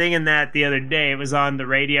was singing that the other day. It was on the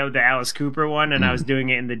radio, the Alice Cooper one, and I was doing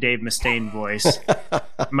it in the Dave Mustaine voice.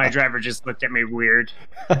 My driver just looked at me weird.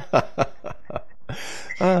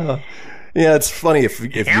 Yeah, it's funny if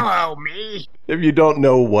Hello, me. If you don't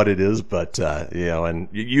know what it is, but and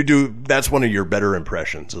you do. That's one of your better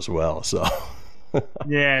impressions as well. So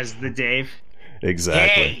yeah, it's the Dave.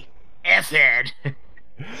 Exactly. Hey, F-head.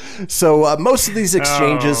 So most of these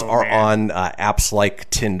exchanges are on apps like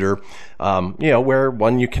Tinder, where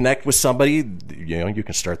when you connect with somebody, you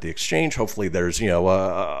can start the exchange. Hopefully there's,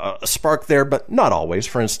 a spark there, but not always.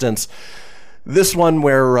 For instance, this one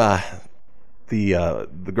where the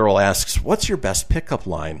girl asks, "What's your best pickup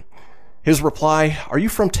line?" His reply, "Are you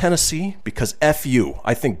from Tennessee? Because F you.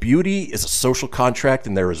 I think beauty is a social contract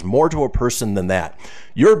and there is more to a person than that.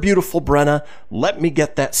 You're beautiful, Brenna. Let me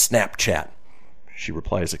get that Snapchat." She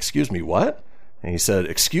replies, "Excuse me, what?" And he said,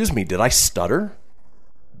 "Excuse me, did I stutter?"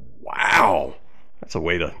 Wow. That's a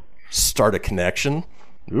way to start a connection.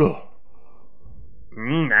 Ugh. I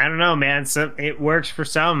don't know, man. It works for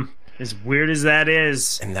some. As weird as that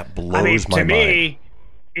is. And that blows my mind. To me,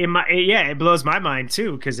 it blows my mind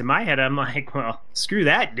too, because in my head I'm like, well, screw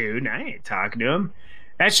that dude. I ain't talking to him.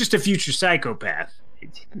 That's just a future psychopath.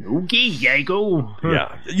 Okay, Yago.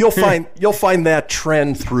 Yeah, you'll find that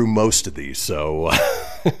trend through most of these. So, all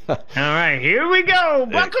right, here we go.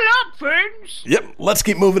 Buckle up, friends. Yep, let's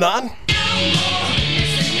keep moving on.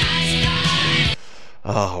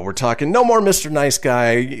 Oh, we're talking no more Mr. Nice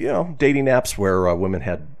Guy, dating apps where women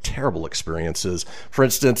had terrible experiences. For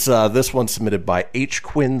instance, this one submitted by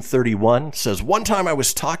HQuinn31 says, "One time I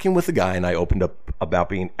was talking with a guy and I opened up about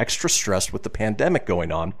being extra stressed with the pandemic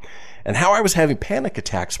going on and how I was having panic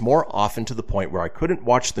attacks more often to the point where I couldn't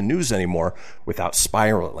watch the news anymore without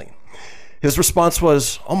spiraling. His response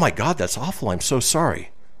was, 'Oh my God, that's awful. I'm so sorry.'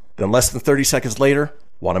 Then less than 30 seconds later,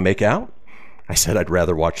 'Want to make out?' I said I'd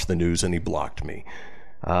rather watch the news and he blocked me."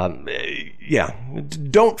 Don't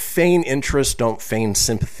feign interest, don't feign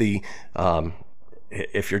sympathy.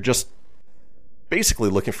 If you're just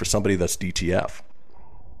basically looking for somebody that's DTF.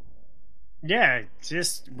 Yeah,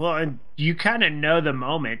 and you kind of know the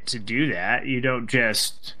moment to do that. You don't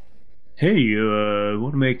just, "Hey,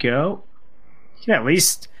 want to make out?" Yeah, at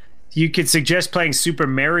least you could suggest playing Super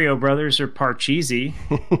Mario Brothers or Parcheesi.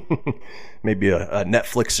 Maybe a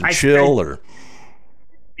Netflix and chill or...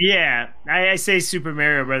 Yeah, I say Super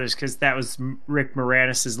Mario Brothers because that was Rick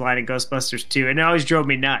Moranis' line in Ghostbusters 2, and it always drove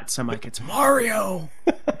me nuts. I'm like, it's Mario.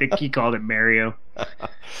 I think he called it Mario.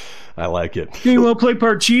 I like it. Hey, you want to play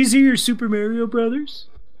Parcheesi or Super Mario Brothers?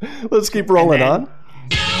 Let's keep rolling on.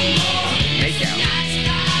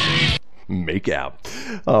 Make out.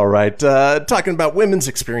 All right. Talking about women's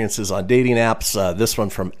experiences on dating apps. This one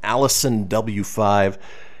from Allison W5.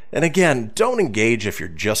 And again, don't engage if you're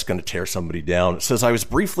just going to tear somebody down. It says, "I was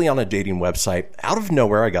briefly on a dating website. Out of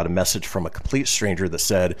nowhere, I got a message from a complete stranger that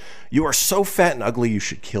said, 'You are so fat and ugly, you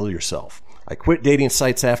should kill yourself.' I quit dating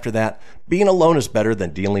sites after that. Being alone is better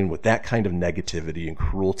than dealing with that kind of negativity and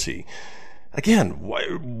cruelty." Again,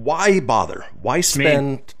 why bother? Why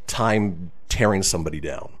spend time tearing somebody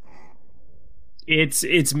down?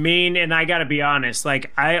 It's mean, and I got to be honest.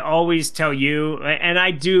 Like, I always tell you, and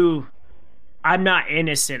I'm not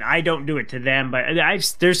innocent. I don't do it to them, but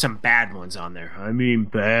there's some bad ones on there. I mean,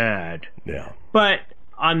 bad. Yeah. But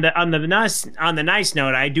on the nice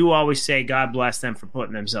note, I do always say God bless them for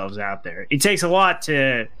putting themselves out there. It takes a lot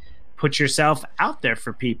to put yourself out there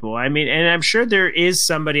for people. I mean, and I'm sure there is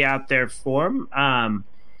somebody out there for them.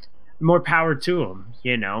 More power to them,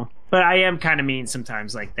 But I am kind of mean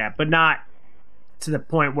sometimes like that, but not to the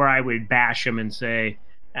point where I would bash them and say,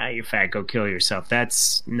 "You're fat, go kill yourself."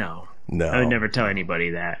 That's no. I would never tell anybody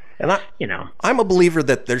that. And I'm a believer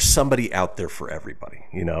that there's somebody out there for everybody.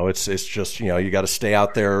 It's just, you got to stay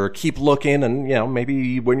out there, keep looking, and,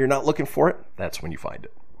 maybe when you're not looking for it, that's when you find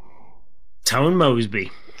it. Tone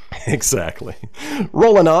Mosby. Exactly.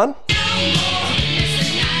 Rolling on.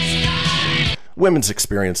 Women's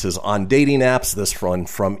experiences on dating apps. This one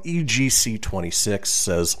from EGC26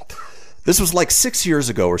 says, "This was like 6 years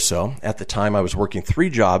ago or so. At the time, I was working 3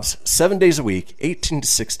 jobs, 7 days a week, 18 to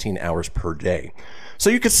 16 hours per day.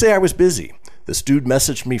 So you could say I was busy. This dude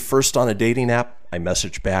messaged me first on a dating app. I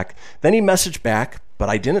messaged back. Then he messaged back, but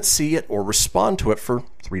I didn't see it or respond to it for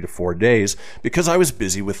 3 to 4 days because I was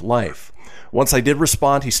busy with life. Once I did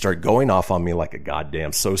respond, he started going off on me like a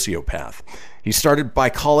goddamn sociopath. He started by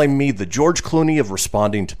calling me the George Clooney of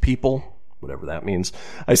responding to people. whatever that means.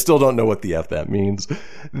 I still don't know what the F that means.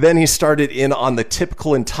 Then he started in on the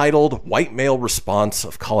typical entitled white male response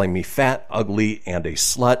of calling me fat, ugly, and a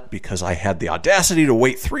slut because I had the audacity to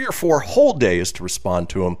wait 3 or 4 whole days to respond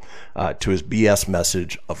to him, to his BS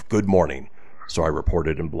message of good morning. So I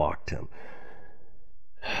reported and blocked him.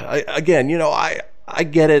 I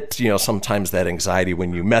get it, sometimes that anxiety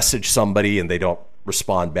when you message somebody and they don't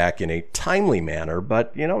respond back in a timely manner,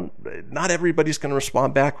 but not everybody's going to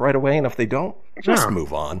respond back right away, and if they don't, just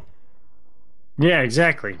move on. Yeah,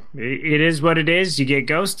 exactly. It is what it is. You get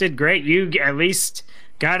ghosted, great. You at least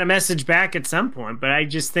got a message back at some point, but I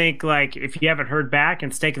just think, like, if you haven't heard back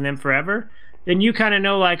and it's taken them forever, then you kind of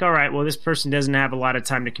know, like, all right, well, this person doesn't have a lot of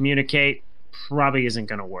time to communicate, probably isn't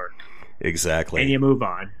going to work. Exactly. And you move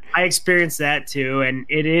on. I experienced that too, and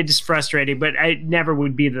it is frustrating, but it never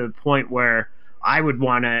would be the point where I would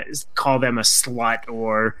want to call them a slut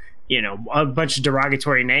or, a bunch of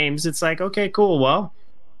derogatory names. It's like, okay, cool. Well,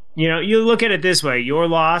 you look at it this way, your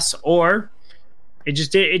loss, or it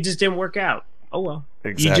just didn't work out. Oh, well.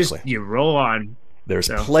 Exactly. You roll on. There's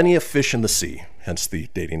plenty of fish in the sea, hence the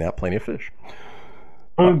dating app Plenty of Fish.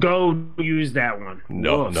 Don't go use that one.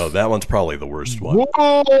 No, that one's probably the worst one.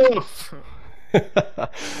 Woof.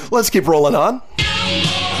 Let's keep rolling on.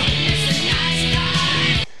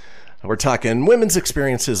 We're talking women's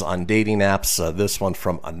experiences on dating apps. This one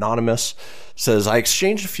from Anonymous says, I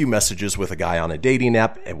exchanged a few messages with a guy on a dating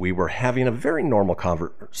app, and we were having a very normal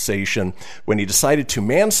conversation when he decided to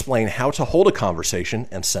mansplain how to hold a conversation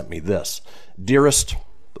and sent me this. Dearest,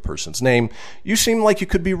 the person's name, you seem like you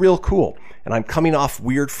could be real cool, and I'm coming off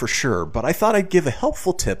weird for sure, but I thought I'd give a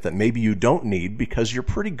helpful tip that maybe you don't need because you're a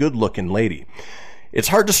pretty good-looking lady. It's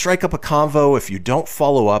hard to strike up a convo if you don't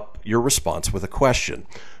follow up your response with a question.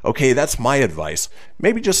 Okay, that's my advice.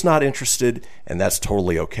 Maybe just not interested, and that's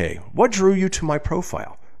totally okay. What drew you to my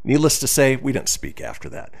profile? Needless to say, we didn't speak after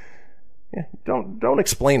that. Yeah, don't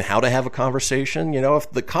explain how to have a conversation. If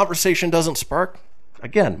the conversation doesn't spark,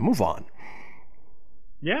 again, move on.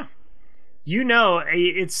 Yeah.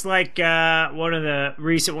 It's like one of the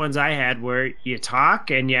recent ones I had where you talk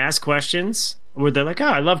and you ask questions where they're like, oh,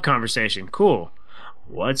 I love conversation. Cool.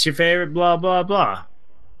 What's your favorite blah, blah, blah?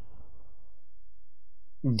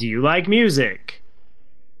 Do you like music?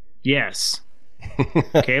 Yes.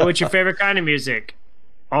 Okay, what's your favorite kind of music?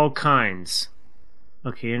 All kinds.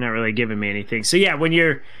 Okay, you're not really giving me anything. So yeah,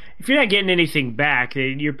 if you're not getting anything back,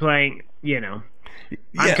 you're playing, I'm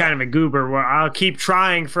kind of a goober where I'll keep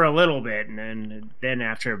trying for a little bit, and then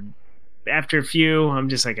after a few, I'm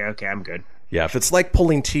just like, okay, I'm good. Yeah, if it's like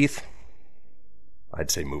pulling teeth,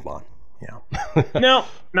 I'd say move on. Yeah. No,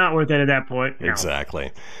 not worth it at that point. No.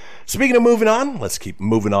 Exactly. Speaking of moving on, let's keep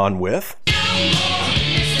moving on with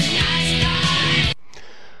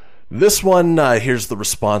this one. Here's the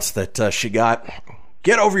response that she got.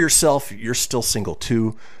 Get over yourself. You're still single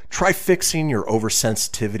too. Try fixing your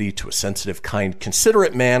oversensitivity to a sensitive, kind,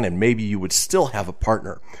 considerate man, and maybe you would still have a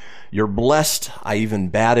partner. You're blessed. I even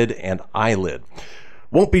batted an eyelid.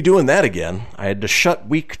 Won't be doing that again. I had to shut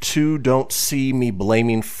week 2. Don't see me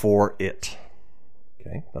blaming for it.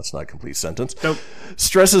 Okay, that's not a complete sentence. Nope.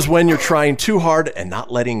 Stress is when you're trying too hard and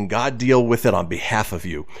not letting God deal with it on behalf of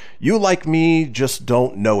you. You, like me, just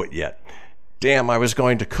don't know it yet. Damn, I was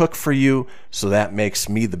going to cook for you, so that makes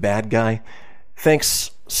me the bad guy.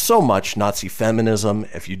 Thanks so much, Nazi feminism.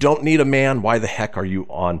 If you don't need a man, why the heck are you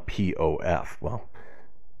on POF? Well,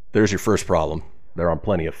 there's your first problem. They're on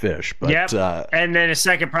Plenty of Fish. But, yep. And then a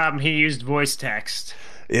second problem, he used voice text.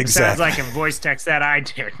 Exactly. Sounds like a voice text that I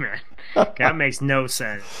did, man. That makes no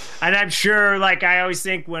sense. And I'm sure, like, I always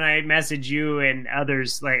think when I message you and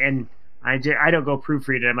others, like, and I don't go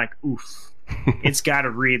proofread it, I'm like, oof. It's got to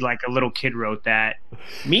read like a little kid wrote that.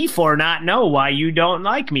 Me for not know why you don't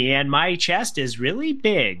like me, and my chest is really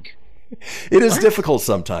big. It is difficult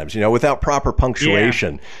sometimes, without proper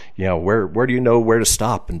punctuation. Yeah. Where do you know where to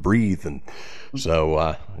stop and breathe? And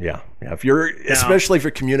so, if you're, especially if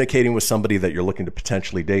you're communicating with somebody that you're looking to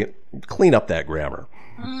potentially date, clean up that grammar.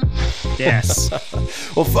 Yes.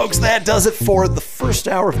 Well, folks, that does it for the first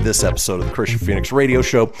hour of this episode of the Christian Phoenix Radio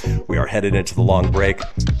Show. We are headed into the long break.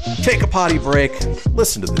 Take a potty break,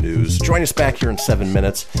 listen to the news, join us back here in 7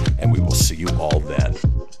 minutes, and we will see you all then.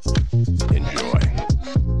 Enjoy.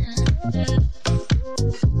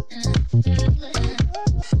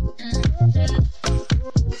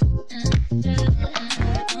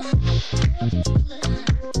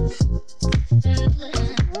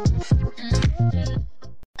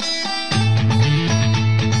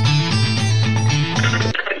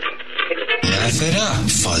 Laugh it up,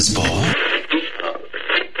 fuzzball.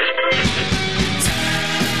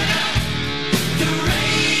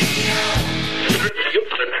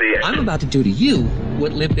 I'm about to do to you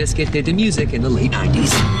what Limp Bizkit did to music in the late 90s.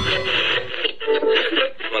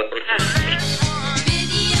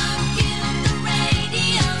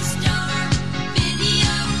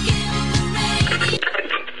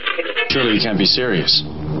 Surely you can't be serious.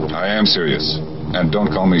 I am serious. And don't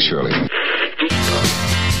call me Shirley. Here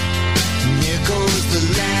goes the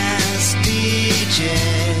last DJ.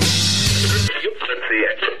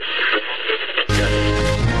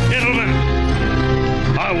 Gentlemen,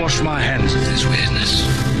 I wash my hands of this weirdness.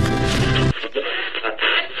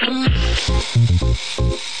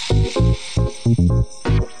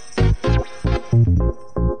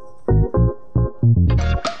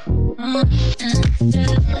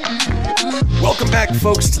 Welcome back,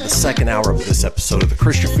 folks, to the second hour of this episode of the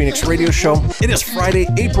Christian Phoenix Radio Show. It is Friday,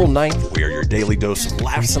 April 9th. We are your daily dose of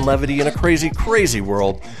laughs and levity in a crazy, crazy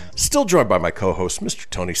world. Still joined by my co-host, Mr.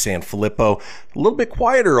 Tony Sanfilippo. A little bit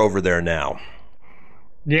quieter over there now.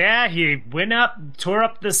 Yeah, he went up, tore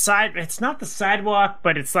up the side. It's not the sidewalk,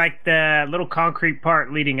 but it's like the little concrete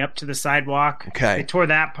part leading up to the sidewalk. Okay. They tore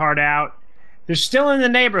that part out. They're still in the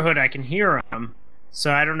neighborhood. I can hear them.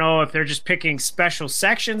 So I don't know if they're just picking special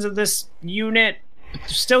sections of this unit. But they're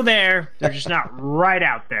still there. They're just not right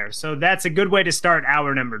out there. So that's a good way to start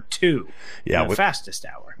hour number 2. Yeah, the fastest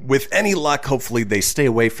hour. With any luck, hopefully they stay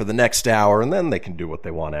away for the next hour, and then they can do what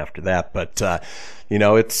they want after that. But,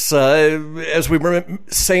 it's, as we were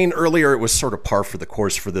saying earlier, it was sort of par for the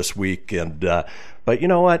course for this week. And but you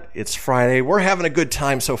know what? It's Friday. We're having a good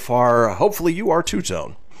time so far. Hopefully you are too,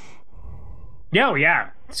 Tone.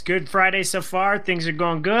 Yeah. It's good Friday so far. Things are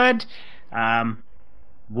going good.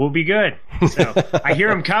 We'll be good. So I hear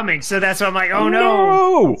them coming, so that's why I'm like, oh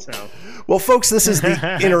no. So. Well, folks, this is the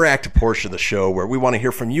interactive portion of the show where we want to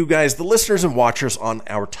hear from you guys, the listeners and watchers, on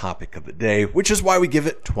our topic of the day, which is why we give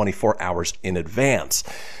it 24 hours in advance.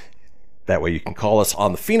 That way you can call us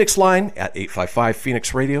on the Phoenix line at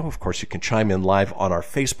 855-Phoenix Radio. Of course, you can chime in live on our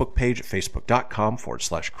Facebook page at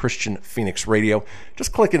facebook.com/Christian Phoenix Radio.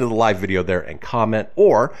 Just click into the live video there and comment.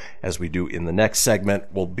 Or, as we do in the next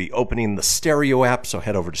segment, we'll be opening the Stereo app. So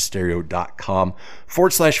head over to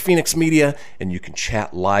stereo.com/Phoenix Media, and you can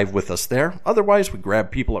chat live with us there. Otherwise, we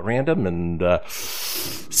grab people at random and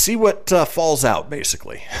see what falls out,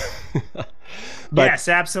 basically. But yes,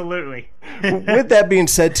 absolutely. With that being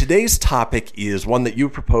said, today's topic is one that you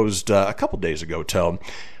proposed a couple days ago, Tone.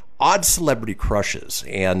 Odd celebrity crushes.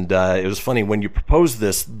 And it was funny, when you proposed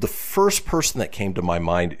this, the first person that came to my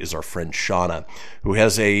mind is our friend Shauna, who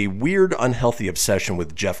has a weird, unhealthy obsession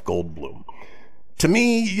with Jeff Goldblum. To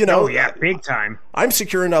me, oh yeah, big time. I'm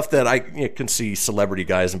secure enough that I can see celebrity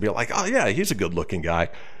guys and be like, oh yeah, he's a good-looking guy.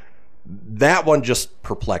 That one just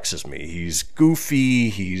perplexes me. He's goofy.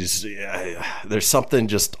 There's something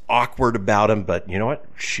just awkward about him. But you know what?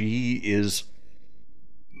 She is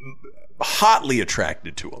hotly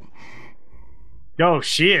attracted to him. Oh,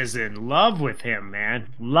 she is in love with him,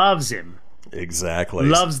 man. Loves him. Exactly.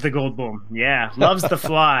 Loves the Goldblum. Yeah. Loves the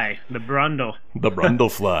fly. The Brundle. The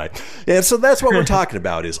Brundle fly. And so that's what we're talking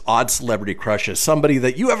about, is odd celebrity crushes. Somebody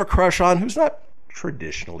that you have a crush on who's not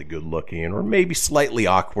traditionally good looking or maybe slightly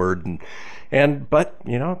awkward, but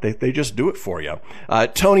they just do it for you.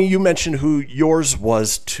 Tony, you mentioned who yours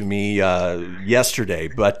was to me yesterday,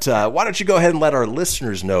 but why don't you go ahead and let our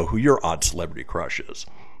listeners know who your odd celebrity crush is?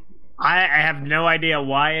 I have no idea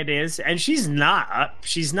why it is, and she's not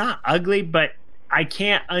ugly, but I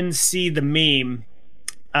can't unsee the meme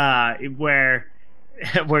where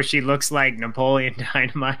she looks like Napoleon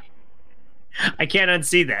Dynamite. I can't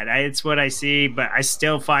unsee that. It's what I see, but I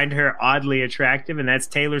still find her oddly attractive, and that's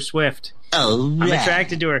Taylor Swift. Oh, I'm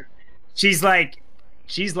attracted to her. She's like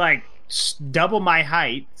double my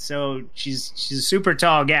height, so she's a super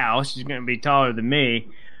tall gal. She's gonna be taller than me.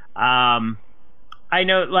 I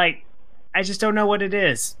know, I just don't know what it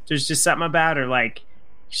is. There's just something about her.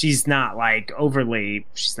 She's not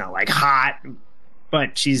she's not hot,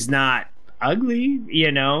 but she's not ugly.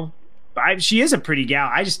 She is a pretty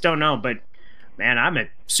gal. I just don't know, but. Man, I'm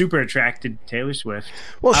super attracted to Taylor Swift.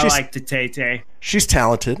 Well, I like the Tay-Tay. She's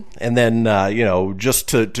talented. And then, just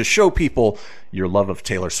to show people your love of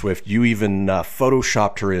Taylor Swift, you even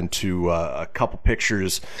photoshopped her into a couple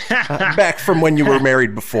pictures back from when you were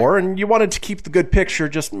married before. And you wanted to keep the good picture,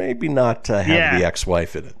 just maybe not have the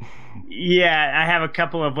ex-wife in it. Yeah, I have a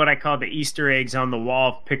couple of what I call the Easter eggs on the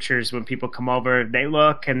wall pictures when people come over. They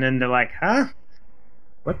look, and then they're like, huh?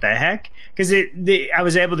 What the heck? Because I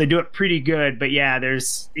was able to do it pretty good, but yeah,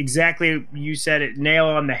 there's exactly, you said it, nail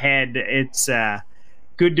on the head. It's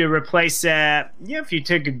good to replace, if you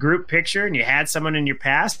took a group picture and you had someone in your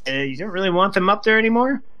past, you don't really want them up there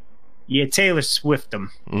anymore. you Taylor Swift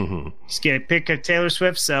them. Mm-hmm. Just get a pic of Taylor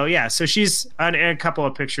Swift. So yeah, so she's on a couple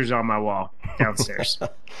of pictures on my wall downstairs.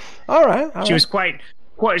 All right. She was quite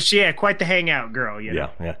quite the hangout girl. You know?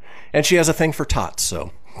 Yeah. And she has a thing for tots.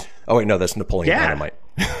 So, oh wait, no, that's Napoleon Dynamite.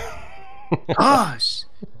 Gosh,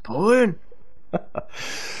 Napoleon.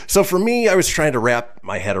 So for me, I was trying to wrap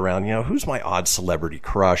my head around, who's my odd celebrity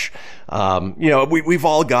crush? We've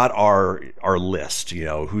all got our list,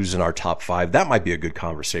 who's in our top 5. That might be a good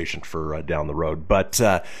conversation for down the road. But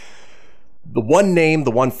the one name,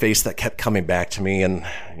 the one face that kept coming back to me, and,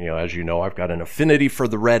 as you know, I've got an affinity for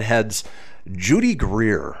the redheads. Judy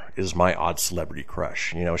Greer is my odd celebrity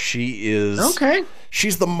crush. She is... Okay.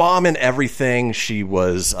 She's the mom in everything. She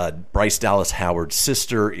was Bryce Dallas Howard's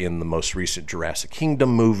sister in the most recent Jurassic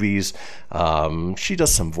Kingdom movies. She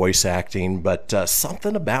does some voice acting, but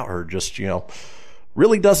something about her just,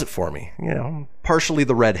 really does it for me. Partially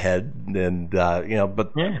the redhead, and,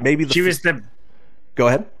 but maybe she was the... Go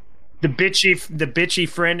ahead. The bitchy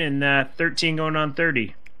friend in 13 going on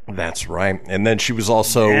 30. That's right. And then she was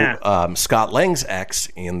also Scott Lang's ex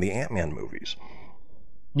in the Ant-Man movies.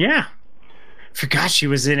 Yeah. Forgot she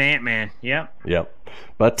was in Ant-Man. Yep.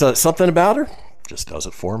 But something about her just does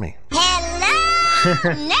it for me.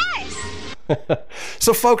 Hello, nurse.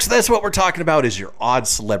 So, folks, that's what we're talking about is your odd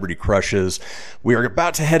celebrity crushes. We are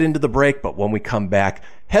about to head into the break, but when we come back,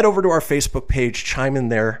 head over to our Facebook page, chime in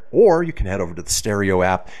there, or you can head over to the Stereo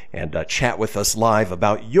app and chat with us live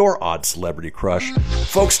about your odd celebrity crush.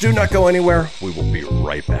 Folks, do not go anywhere. We will be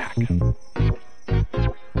right back.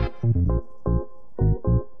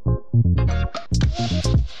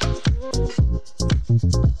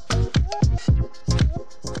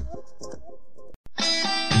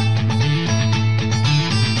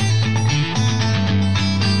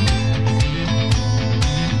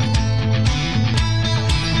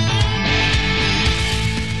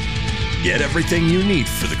 Get everything you need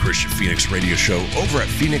for the Christian Phoenix Radio Show over at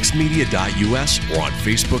phoenixmedia.us or on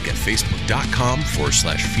Facebook at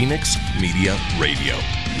facebook.com/Phoenix Media Radio.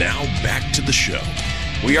 Now back to the show.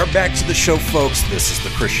 We are back to the show, folks. This is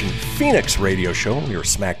the Christian Phoenix Radio Show. We are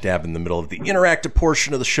smack dab in the middle of the interactive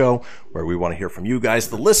portion of the show where we want to hear from you guys,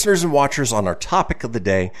 the listeners and watchers, on our topic of the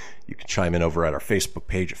day. You can chime in over at our Facebook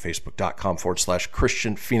page at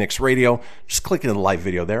facebook.com/Christian Phoenix Radio. Just click in the live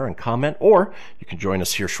video there and comment, or you can join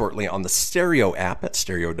us here shortly on the Stereo app at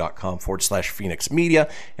stereo.com/Phoenix Media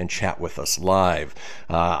and chat with us live.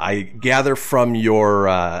 I gather from your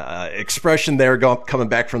expression there coming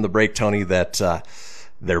back from the break, Tony, that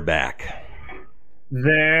they're back.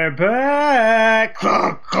 They're back.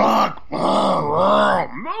 Cluck, cluck. Move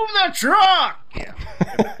the truck.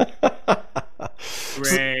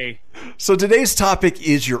 Ray. So today's topic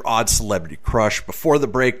is your odd celebrity crush. Before the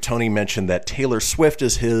break, Tony mentioned that Taylor Swift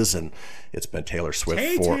is his, and it's been Taylor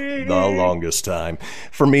Swift for the longest time.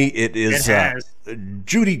 For me, it is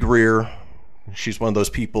Judy Greer. She's one of those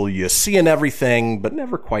people you see in everything, but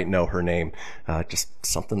never quite know her name. Just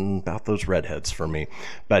something about those redheads for me.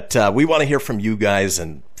 But we want to hear from you guys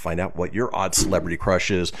and find out what your odd celebrity crush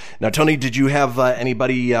is. Now, Tony, did you have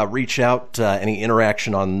anybody reach out, any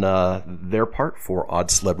interaction on their part for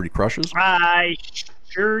odd celebrity crushes? I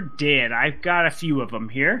sure did. I've got a few of them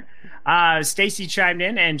here. Stacy chimed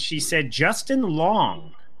in and she said Justin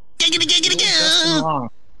Long. Justin Long.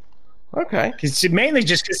 Okay. Mainly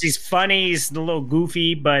just because he's funny, he's a little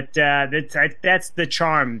goofy, but that's the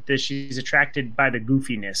charm, that she's attracted by the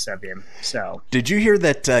goofiness of him. So, did you hear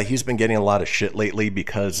that he's been getting a lot of shit lately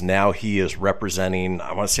because now he is representing,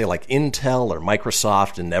 I want to say like Intel or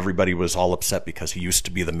Microsoft, and everybody was all upset because he used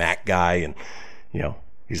to be the Mac guy, and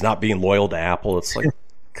he's not being loyal to Apple. It's like,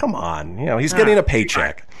 come on, he's getting a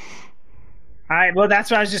paycheck. Well, that's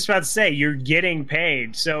what I was just about to say. You're getting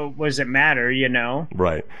paid, so what does it matter,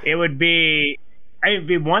 Right. It would be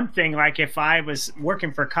one thing, like if I was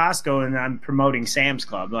working for Costco and I'm promoting Sam's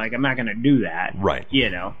Club, like I'm not going to do that. Right.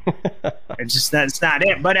 It's just, that's not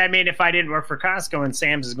it. But I mean, if I didn't work for Costco and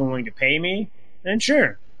Sam's is going to pay me, then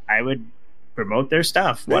sure, I would promote their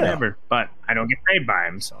stuff, whatever. Yeah. But I don't get paid by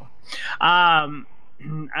them, so.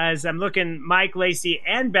 As I'm looking, Mike, Lacey,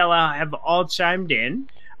 and Bella have all chimed in.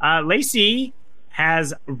 Lacey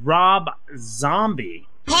has Rob Zombie.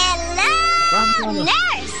 Hello,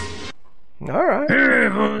 nurse. All right.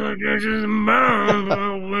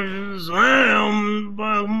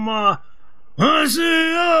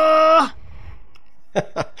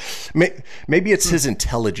 Maybe it's his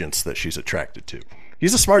intelligence that she's attracted to.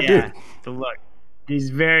 He's a smart dude. The look. He's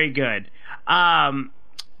very good.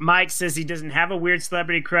 Mike says he doesn't have a weird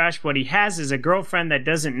celebrity crush. What he has is a girlfriend that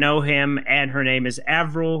doesn't know him, and her name is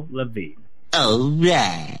Avril Lavigne. Oh,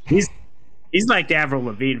 right. He's like Avril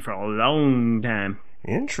Lavigne for a long time.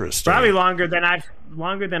 Interesting. Probably longer than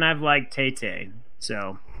I've liked Tay-Tay.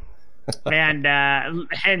 So,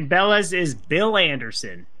 and Bella's is Bill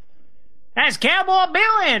Anderson. That's Cowboy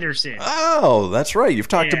Bill Anderson. Oh, that's right. You've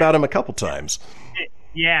talked about him a couple times.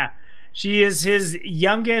 Yeah. She is his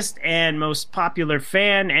youngest and most popular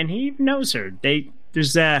fan, and he knows her.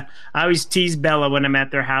 I always tease Bella when I'm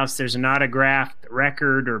at their house. There's an autographed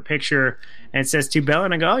record or picture, and it says to Bella,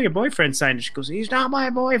 and I go, "Oh, your boyfriend signed it." She goes, "He's not my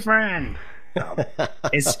boyfriend."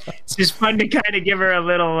 It's just fun to kind of give her a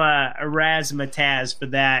little razzmatazz for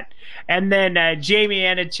that. And then Jamie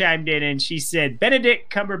Anna chimed in, and she said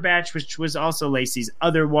Benedict Cumberbatch, which was also Lacey's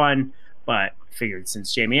other one, but figured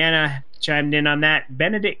since Jamie Anna chimed in on that,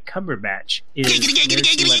 Benedict Cumberbatch is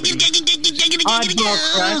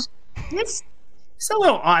oddball crush. It's a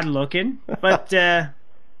little odd looking, but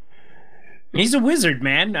he's a wizard,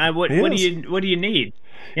 man. What do you need?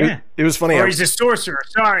 Yeah, it was funny. Or he's a sorcerer.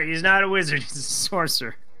 Sorry, he's not a wizard. He's a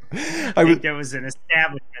sorcerer. I think there was an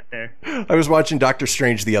establishment there. I was watching Doctor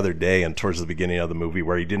Strange the other day, and towards the beginning of the movie,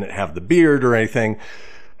 where he didn't have the beard or anything,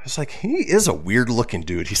 I was like, he is a weird-looking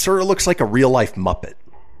dude. He sort of looks like a real-life Muppet.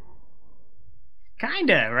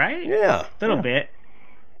 Kinda, right? Yeah, a little bit.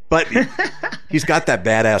 But he's got that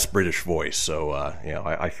badass British voice, so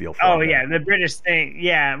I feel for him. Oh yeah, the British thing.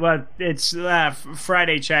 Yeah, well, it's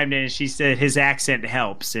Friday chimed in and she said his accent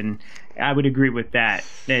helps, and I would agree with that.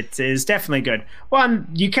 It is definitely good. Well,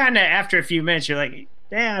 you kind of after a few minutes, you're like,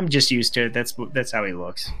 "Yeah, I'm just used to it. That's how he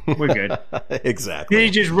looks. We're good." Exactly.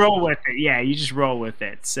 You just roll with it. Yeah, you just roll with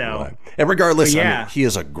it. So, right. And regardless, I mean, he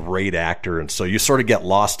is a great actor, and so you sort of get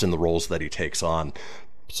lost in the roles that he takes on.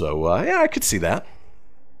 So I could see that.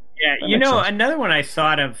 Yeah, you know, another one I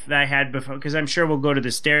thought of that I had before, because I'm sure we'll go to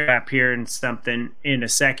the stereo app here and something in a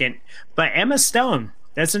second. But Emma Stone,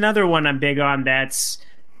 that's another one I'm big on. That's,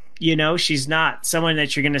 you know, she's not someone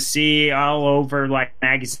that you're going to see all over like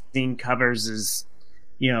magazine covers as,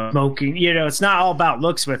 you know, smoking. You know, it's not all about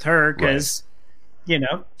looks with her because, you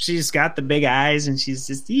know, she's got the big eyes and she's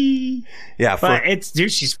just, yeah. But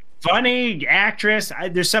she's funny actress.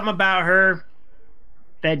 There's something about her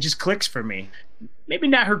that just clicks for me. Maybe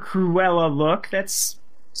not her Cruella look. It's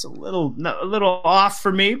a little off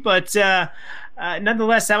for me, but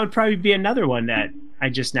nonetheless, that would probably be another one that I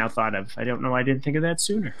just now thought of. I don't know. I didn't think of that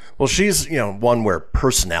sooner. Well, she's, you know, one where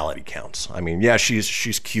personality counts. I mean, yeah,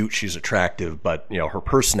 she's cute, she's attractive, but, you know, her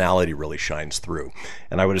personality really shines through.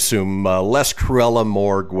 And I would assume less Cruella,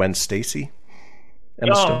 more Gwen Stacy.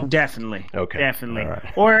 Definitely. Okay. Definitely. All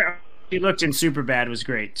right. Or she looked in Superbad was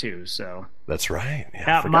great too. So that's right.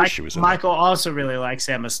 Yeah, I forgot she was in Michael also really likes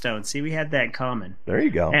Emma Stone. See, we had that in common. There you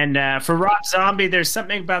go. And for Rob Zombie, there's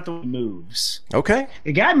something about the way he moves. Okay.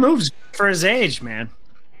 The guy moves for his age, man.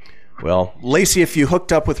 Well, Lacey, if you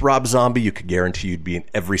hooked up with Rob Zombie, you could guarantee you'd be in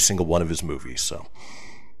every single one of his movies. So.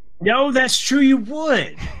 No, that's true. You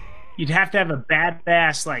would. You'd have to have a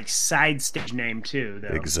badass like side stage name too,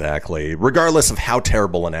 though. Exactly. Regardless of how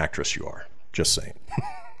terrible an actress you are. Just saying.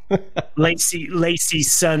 Lacey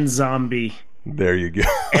Sun Zombie. There you go.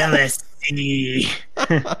 LSD.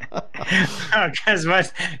 Because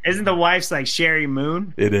isn't the wife's like Sherry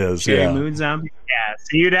Moon? It is. Sherry Moon Zombie. Yeah.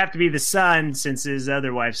 So you'd have to be the sun since his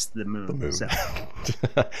other wife's the moon. The moon. So.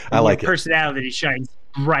 I like it. Personality shines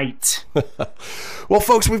bright. Well,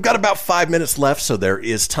 folks, we've got about 5 minutes left, so there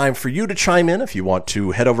is time for you to chime in if you want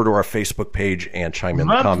to head over to our Facebook page and chime in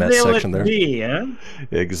the comment section there.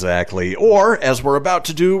 Exactly. Or, as we're about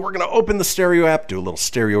to do, we're going to open the stereo app, do a little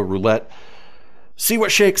stereo roulette, see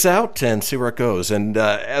what shakes out, and see where it goes. And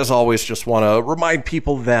as always, just want to remind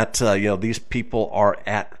people that these people are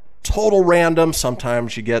at total random.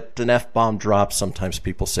 Sometimes you get an F-bomb drop. Sometimes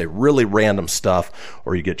people say really random stuff,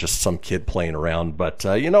 or you get just some kid playing around. But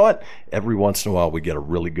you know what? Every once in a while we get a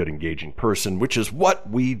really good engaging person, which is what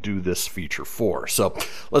we do this feature for. So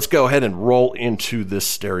let's go ahead and roll into this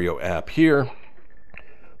stereo app here.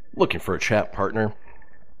 Looking for a chat partner.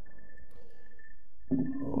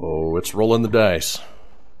 Oh, it's rolling the dice.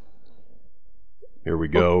 Here we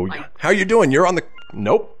go. How you doing? You're on the...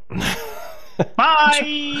 Nope. Bye.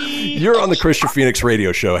 You're on the Christian Phoenix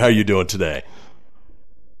radio show. How you doing today?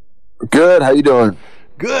 Good. How you doing?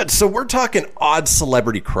 Good. So we're talking odd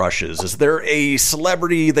celebrity crushes. Is there a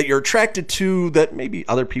celebrity that you're attracted to that maybe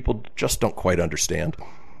other people just don't quite understand?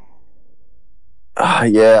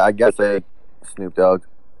 Yeah, I guess Snoop Dogg.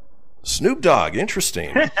 Snoop Dogg.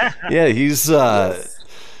 Interesting. Yeah, he's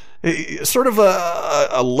sort of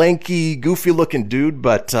a lanky, goofy-looking dude,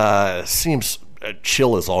 but seems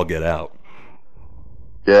chill as all get out.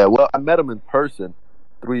 Yeah, well, I met him in person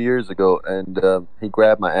 3 years ago, and he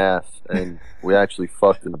grabbed my ass, and we actually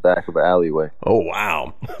fucked in the back of an alleyway. Oh,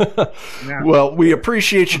 wow. Well, we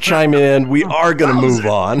appreciate you chiming in. We are going to move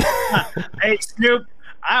on. Hey, Snoop,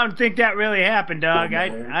 I don't think that really happened, dog. I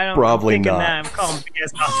don't. Probably I'm not. That. I'm calling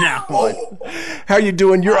BS on that one. How you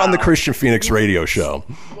doing? You're on the Christian Phoenix radio show.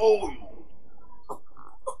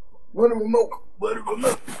 What a remote.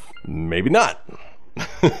 Maybe not.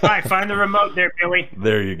 All right, find the remote there, Billy.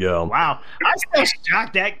 There you go. Wow, I'm still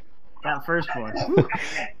shocked that first one.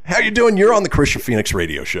 How you doing? You're on the Christian Phoenix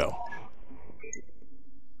radio show.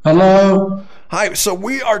 Hello. Hi. So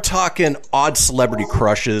we are talking odd celebrity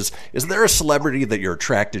crushes. Is there a celebrity that you're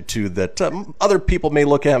attracted to that other people may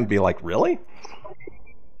look at and be like, really?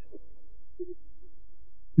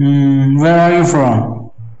 Where are you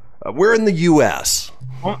from? We're in the U.S.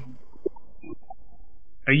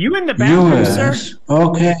 Are you in the bathroom, US. sir?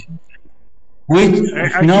 Okay. Wait.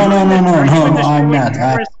 No, I'm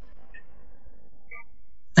not.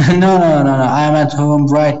 No. I'm at home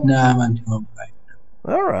right now.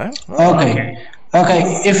 All right. Okay.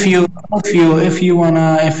 If you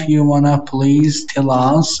wanna please tell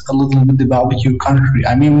us a little bit about your country.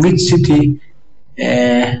 I mean, which city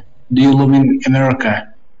do you live in America?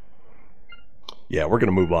 Yeah, we're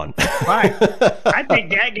gonna move on. Right. I think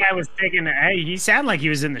that guy was taking a. Hey, he sounded like he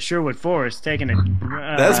was in the Sherwood Forest taking a.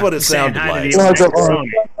 That's what it sounded like.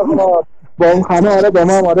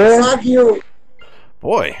 Fuck you.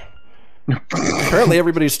 Boy. Apparently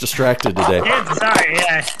everybody's distracted today. Yeah, sorry,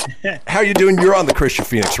 yeah. How you doing? You're on the Christian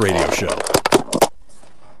Phoenix radio show.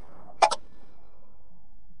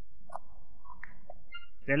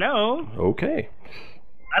 Hello. Okay.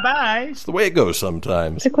 Bye-bye. It's the way it goes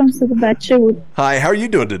sometimes. Salut. Hi, how are you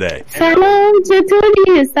doing today? Salam,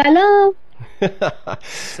 چطوری؟ Salam.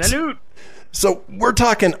 Salute. So we're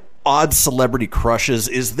talking odd celebrity crushes.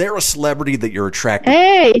 Is there a celebrity that you're attracted to?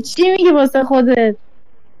 Hey, چی میگی واسه خودت؟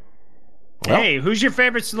 Hey, who's your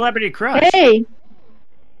favorite celebrity crush? Hey.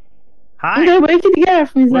 Hi. داره با یکی دیگه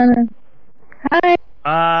حرف میزنه. Hi.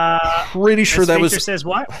 Pretty sure that was. Says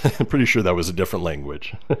what? Pretty sure that was a different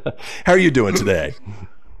language. How are you doing today?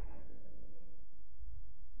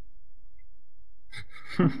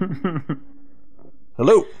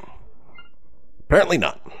 Hello. Apparently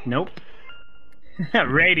not. Nope.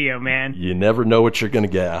 Radio, man. You never know what you're going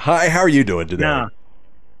to get. Hi, how are you doing today? No.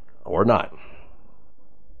 Or not.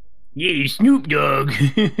 Yeah, Snoop Dogg.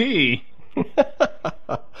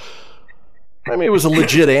 I mean, it was a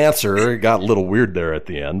legit answer. It got a little weird there at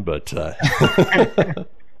the end, but...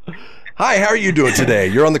 Hi, how are you doing today?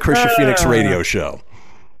 You're on the Christian Phoenix radio show.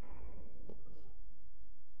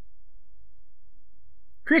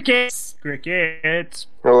 Crickets.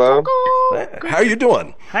 Hello? How are you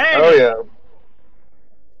doing? Hey. Oh,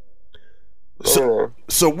 yeah.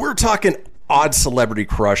 So we're talking odd celebrity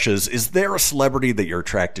crushes. Is there a celebrity that you're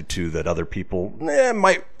attracted to that other people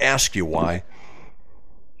might ask you why?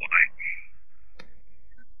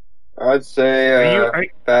 I'd say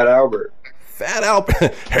Fat Albert. Fat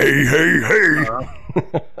Albert. Hey.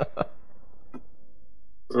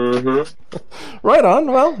 Right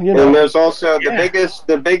on. Well, you know. And there's also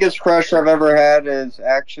the biggest crush I've ever had is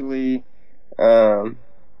actually, I'm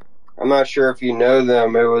not sure if you know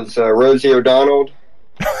them. It was Rosie O'Donnell.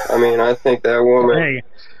 I mean, I think that woman.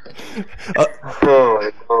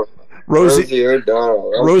 Rosie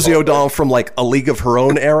O'Donnell. Rosie O'Donnell from like A League of Her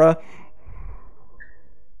Own era.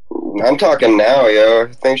 I'm talking now, yo.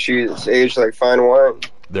 I think she's aged like fine wine.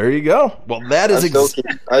 There you go. Well, that is.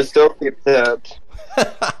 I still keep that.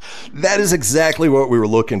 That is exactly what we were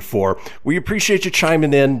looking for. We appreciate you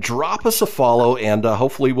chiming in. Drop us a follow, and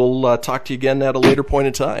hopefully we'll talk to you again at a later point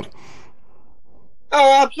in time.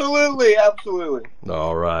 Oh, absolutely.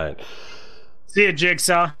 All right. See you,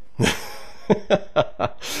 Jigsaw.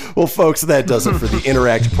 Well, folks, that does it for the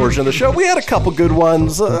interactive portion of the show. We had a couple good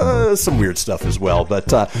ones, some weird stuff as well. But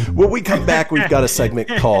when we come back, we've got a segment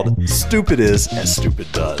called Stupid Is as Stupid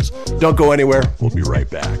Does. Don't go anywhere. We'll be right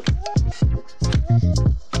back.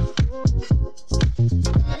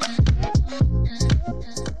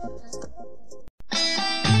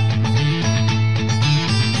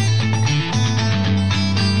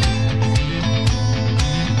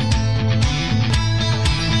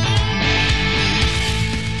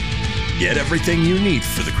 Get everything you need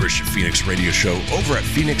for the Christian Phoenix Radio Show over at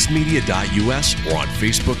phoenixmedia.us or on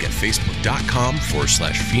Facebook at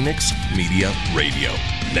facebook.com/Phoenix Media Radio.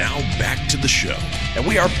 Now back to the show. And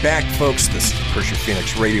we are back, folks. This is the Christian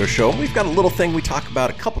Phoenix Radio Show. We've got a little thing we talk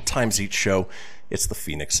about a couple times each show. It's the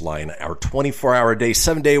Phoenix Line, our 24-hour-a-day,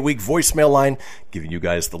 7-day-a-week voicemail line, giving you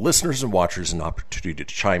guys, the listeners and watchers, an opportunity to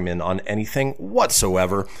chime in on anything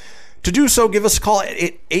whatsoever. To do so, give us a call at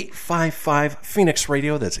 855 Phoenix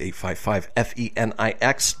Radio. That's 855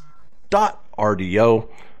 FENIX .RDO.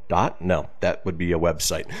 No, that would be a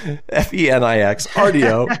website. FENIX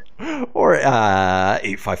RDO or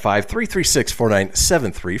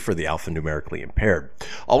 855-336-4973 for the alphanumerically impaired.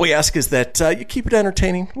 All we ask is that you keep it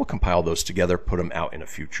entertaining. We'll compile those together, put them out in a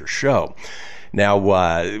future show. Now,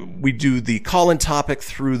 we do the call-in topic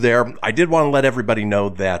through there. I did want to let everybody know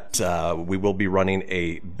that we will be running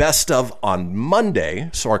a best of on Monday.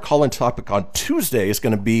 So our call-in topic on Tuesday is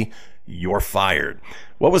going to be You're Fired.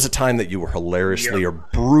 What was a time that you were hilariously or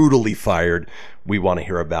brutally fired? We want to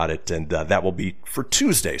hear about it, and that will be for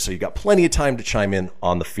Tuesday. So you got plenty of time to chime in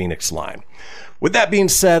on the Phoenix line. With that being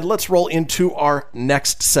said, let's roll into our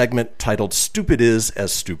next segment titled Stupid Is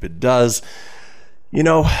as Stupid Does. You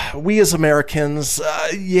know, we as Americans,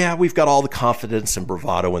 we've got all the confidence and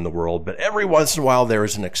bravado in the world, but every once in a while there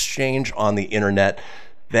is an exchange on the internet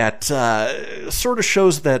that sort of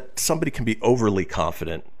shows that somebody can be overly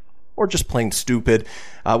confident or just plain stupid,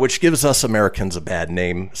 which gives us Americans a bad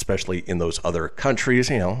name, especially in those other countries,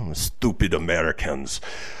 you know, stupid Americans.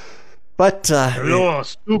 But hello,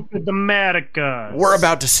 stupid America. We're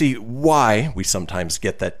about to see why we sometimes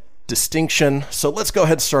get that distinction. So let's go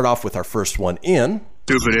ahead and start off with our first one in.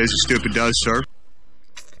 Stupid is, stupid does, sir.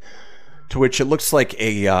 To which it looks like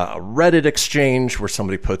a Reddit exchange where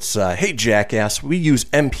somebody puts, hey, jackass, we use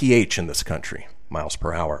MPH in this country, miles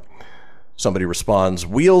per hour. Somebody responds,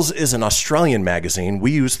 Wheels is an Australian magazine.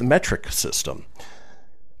 We use the metric system.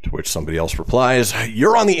 To which somebody else replies,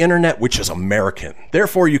 you're on the internet, which is American.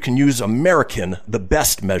 Therefore, you can use American, the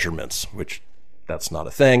best measurements, which that's not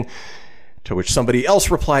a thing. To which somebody else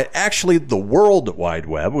replied, actually, the World Wide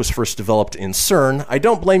Web was first developed in CERN. I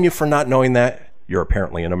don't blame you for not knowing that. You're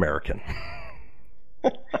apparently an American.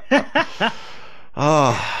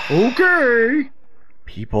 Okay.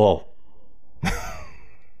 People.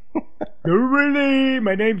 Really?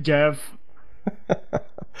 My name's Jeff.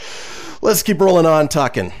 Let's keep rolling on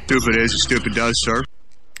talking. Stupid is, stupid does, sir.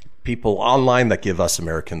 People online that give us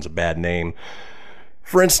Americans a bad name.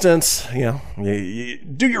 For instance, you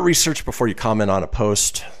do your research before you comment on a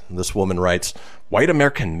post. This woman writes, white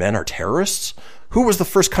American men are terrorists? Who was the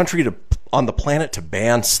first country on the planet to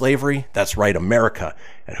ban slavery? That's right, America.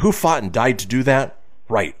 And who fought and died to do that?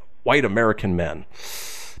 Right, white American men.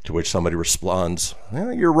 To which somebody responds,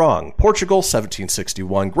 you're wrong. Portugal,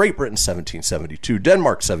 1761. Great Britain, 1772.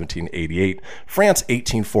 Denmark, 1788. France,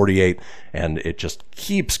 1848. And it just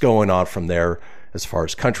keeps going on from there as far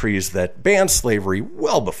as countries that banned slavery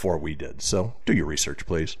well before we did. So do your research,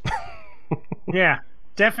 please. Yeah,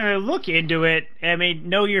 definitely look into it. I mean,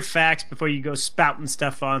 know your facts before you go spouting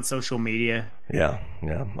stuff on social media. Yeah.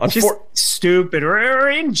 Just stupid, or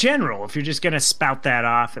in general, if you're just going to spout that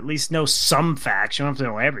off, at least know some facts. You don't have to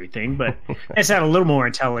know everything, but let's have a little more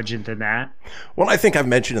intelligent than that. Well, I think I've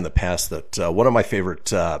mentioned in the past that one of my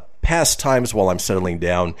favorite pastimes while I'm settling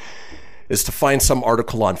down is to find some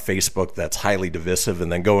article on Facebook that's highly divisive and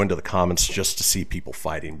then go into the comments just to see people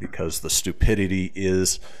fighting, because the stupidity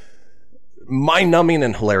is mind-numbing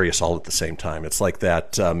and hilarious all at the same time. It's like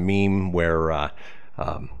that meme where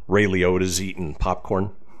Ray Liotta's eating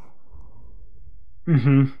popcorn.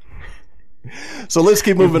 Mm-hmm. So let's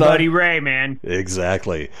keep moving on. Buddy Ray, man.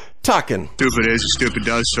 Exactly. Talking. Stupid is, stupid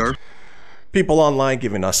does, sir. People online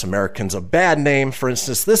giving us Americans a bad name. For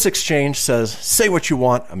instance, this exchange says, say what you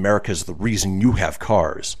want, America is the reason you have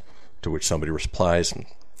cars. To which somebody replies,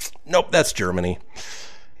 nope, that's Germany.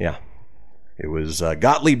 Yeah. It was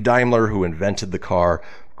Gottlieb Daimler who invented the car.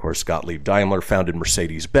 Of course, Gottlieb Daimler founded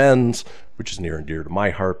Mercedes-Benz, which is near and dear to my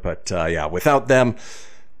heart. But without them,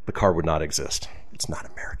 the car would not exist. It's not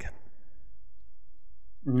American.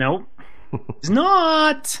 Nope. It's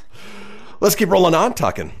not. Let's keep rolling on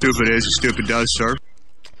talking. Stupid is, stupid does, sir.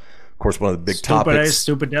 Of course, one of the big topics.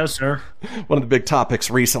 Stupid does, sir. One of the big topics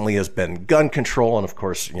recently has been gun control, and of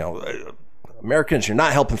course, Americans, you're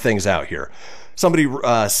not helping things out here. Somebody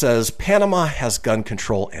says Panama has gun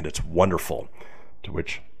control and it's wonderful. To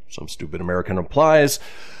which some stupid American replies,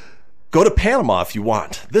 go to Panama if you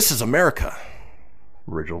want. This is America.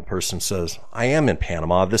 Original person says, I am in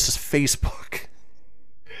Panama. This is Facebook.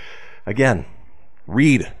 Again,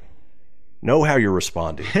 read. Know how you're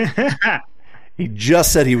responding. He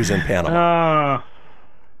just said he was in Panama.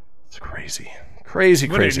 It's crazy. Crazy.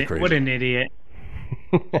 What an idiot.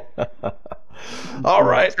 All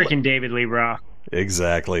right. Freaking David Lee Roth.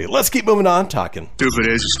 Exactly. Let's keep moving on talking. Stupid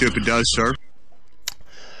is, stupid does, sir.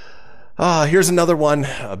 Here's another one.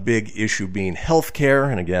 A big issue being healthcare.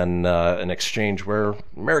 And again, an exchange where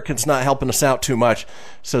Americans not helping us out too much.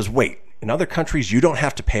 Says, wait, in other countries, you don't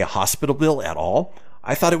have to pay a hospital bill at all?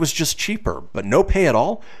 I thought it was just cheaper, but no pay at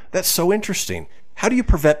all? That's so interesting. How do you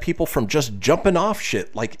prevent people from just jumping off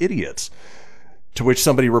shit like idiots? To which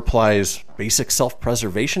somebody replies, basic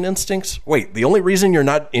self-preservation instincts? Wait, the only reason you're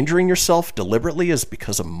not injuring yourself deliberately is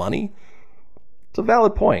because of money? It's a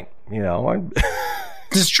valid point. You know,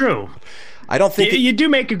 it's true. I don't think you do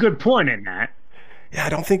make a good point in that. Yeah, I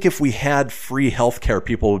don't think if we had free healthcare,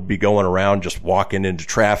 people would be going around just walking into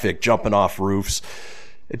traffic, jumping off roofs.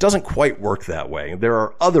 It doesn't quite work that way. There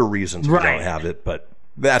are other reasons we don't have it, but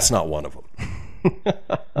that's not one of them.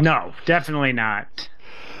 No, definitely not.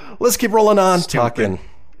 Let's keep rolling on, talking.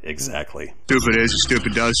 Exactly. Stupid is,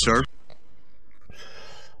 stupid does, sir.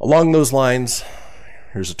 Along those lines,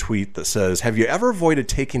 here's a tweet that says, have you ever avoided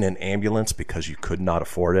taking an ambulance because you could not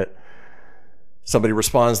afford it? Somebody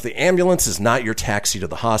responds, the ambulance is not your taxi to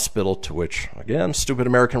the hospital, to which, again, stupid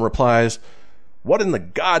American replies, what in the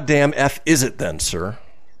goddamn F is it then, sir?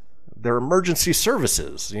 They're emergency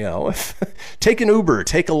services, you know. Take an Uber,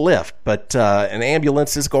 take a Lyft, but an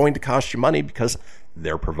ambulance is going to cost you money because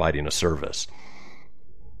they're providing a service.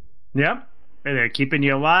 Yep. They're keeping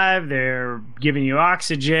you alive. They're giving you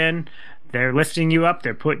oxygen. They're lifting you up.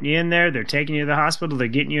 They're putting you in there. They're taking you to the hospital. They're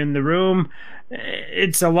getting you in the room.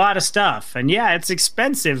 It's a lot of stuff. And yeah, it's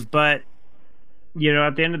expensive, but, you know,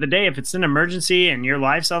 at the end of the day, if it's an emergency and your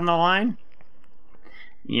life's on the line,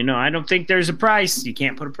 you know, I don't think there's a price. You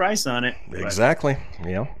can't put a price on it. Exactly.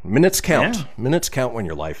 You know, minutes count. Yeah. Minutes count when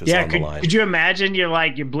your life is on the line. Could you imagine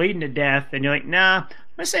you're bleeding to death and you're like, nah, I'm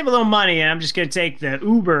going to save a little money and I'm just going to take the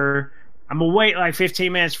Uber. I'm going to wait like 15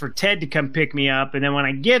 minutes for Ted to come pick me up. And then when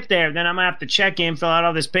I get there, then I'm going to have to check in, fill out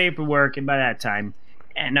all this paperwork. And by that time,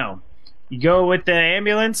 no. You go with the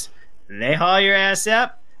ambulance, they haul your ass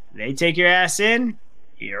up, they take your ass in,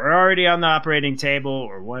 you're already on the operating table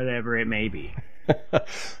or whatever it may be.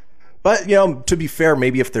 But, you know, to be fair,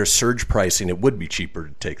 maybe if there's surge pricing, it would be cheaper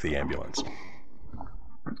to take the ambulance.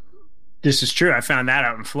 This is true. I found that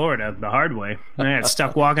out in Florida the hard way. I got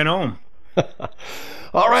stuck walking home.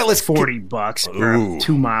 All right, let's $40 for a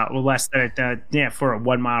 2 mile, well, less than for a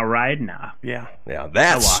 1 mile ride. Nah. Yeah,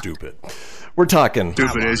 that's stupid. We're talking.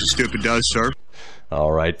 Stupid is, stupid does, sir.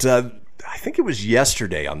 All right. I think it was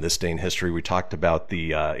yesterday on This Day in History we talked about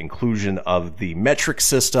the inclusion of the metric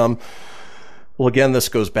system. Well, again, this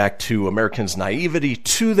goes back to Americans' naivety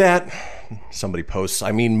to that. Somebody posts,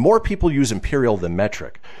 I mean, more people use imperial than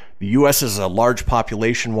metric. The U.S. is a large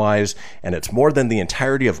population-wise, and it's more than the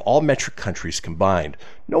entirety of all metric countries combined.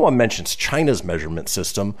 No one mentions China's measurement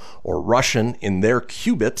system or Russian in their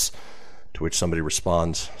cubits, to which somebody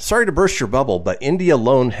responds, sorry to burst your bubble, but India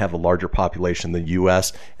alone have a larger population than the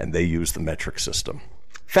U.S., and they use the metric system.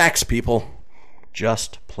 Facts, people.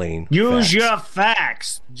 Just plain Use facts. your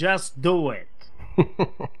facts. Just do it.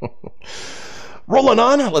 Rolling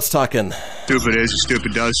on, let's talkin'. Stupid is,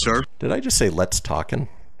 stupid does, sir. Did I just say let's talkin'?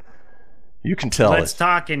 You can tell. Let's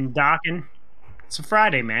talkin', dockin'. It's a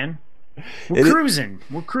Friday, man. We're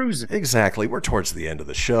cruising. Exactly. We're towards the end of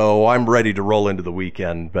the show. I'm ready to roll into the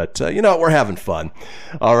weekend, but you know what? We're having fun.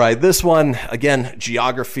 All right, this one, again,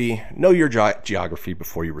 geography. Know your geography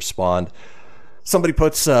before you respond. Somebody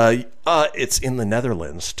puts, it's in the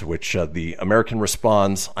Netherlands, to which the American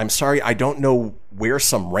responds, I'm sorry, I don't know where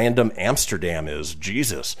some random Amsterdam is.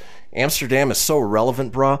 Jesus. Amsterdam is so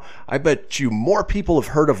irrelevant, brah. I bet you more people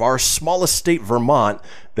have heard of our smallest state, Vermont,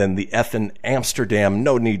 than the effing Amsterdam.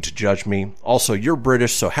 No need to judge me. Also, you're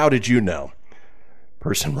British, so how did you know?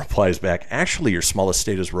 Person replies back, actually, your smallest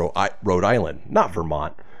state is Rhode Island, not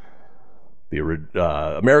Vermont. The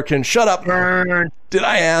American, shut up. Did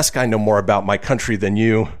I ask? I know more about my country than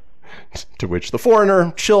you. To which the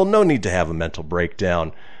foreigner, chill, no need to have a mental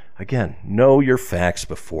breakdown. Again, know your facts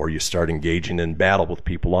before you start engaging in battle with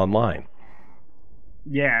people online.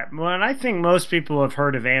 Yeah, well, and I think most people have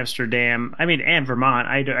heard of Amsterdam. I mean, and Vermont.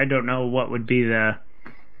 I don't know what would be the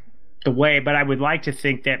way, but I would like to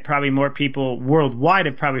think that probably more people worldwide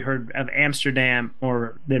have probably heard of Amsterdam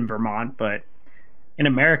more than Vermont, but in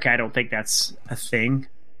America, I don't think that's a thing.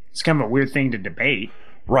 It's kind of a weird thing to debate.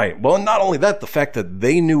 Right. Well, not only that, the fact that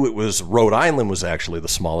they knew it was Rhode Island was actually the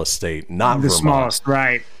smallest state, not Vermont. The smallest,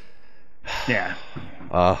 right. Yeah.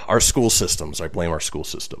 Our school systems. I blame our school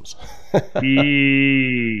systems.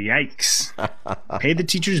 Yikes. Pay the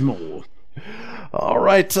teachers more. All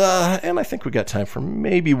right. And I think we got time for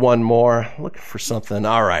maybe one more. Looking for something.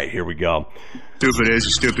 All right. Here we go. Stupid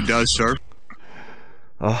is, stupid does, sir.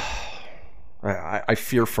 I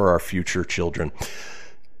fear for our future children.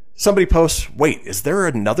 Somebody posts, wait, is there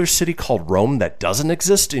another city called Rome that doesn't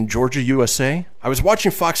exist in Georgia, USA? I was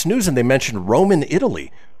watching Fox News and they mentioned Rome in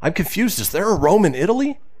Italy. I'm confused. Is there a Rome in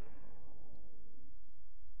Italy?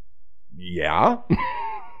 Yeah.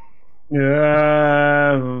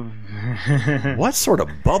 Uh, What sort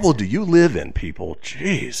of bubble do you live in, people?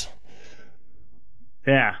 Jeez.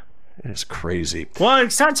 Yeah. It is crazy. Well,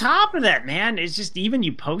 it's on top of that, man. It's just, even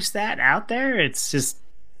you post that out there, it's just...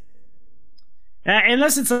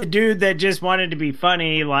 unless it's a dude that just wanted to be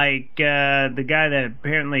funny, like the guy that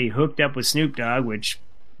apparently hooked up with Snoop Dogg, which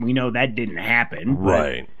we know that didn't happen.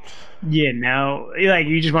 Right. You know, like,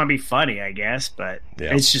 you just want to be funny, I guess, but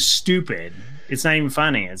it's just stupid. It's not even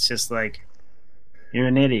funny. It's just like, you're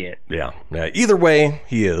an idiot. Yeah. Either way,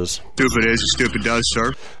 he is. Stupid is, stupid does,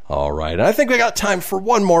 sir. All right. I think we got time for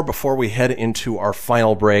one more before we head into our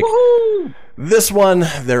final break. Woohoo! This one,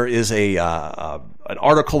 there is an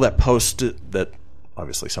article that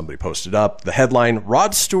obviously somebody posted up. The headline,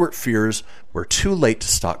 Rod Stewart fears we're too late to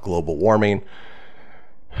stop global warming.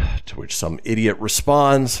 To which some idiot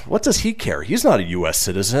responds, what does he care? He's not a U.S.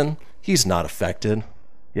 citizen. He's not affected.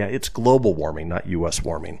 Yeah, it's global warming, not U.S.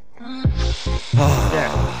 warming.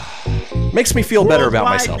 Makes me feel better about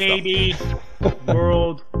myself, baby.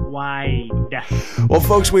 Worldwide. Well,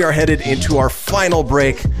 folks, we are headed into our final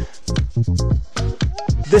break.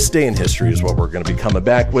 This day in history is what we're going to be coming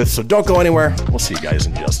back with, so don't go anywhere. We'll see you guys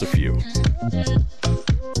in just a few.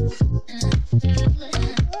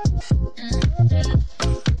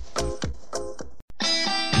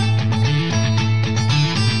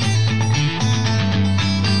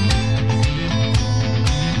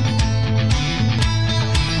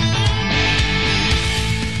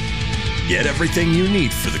 Get everything you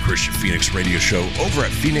need for the Christian Phoenix Radio Show over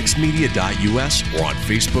at phoenixmedia.us or on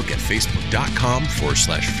Facebook at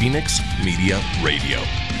facebook.com/Phoenix Media Radio.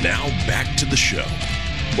 Now back to the show.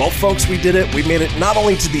 Well, folks, we did it. We made it not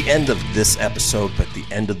only to the end of this episode, but the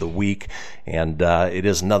end of the week. And it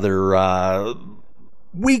is another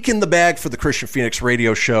week in the bag for the Christian Phoenix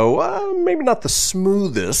Radio Show. Maybe not the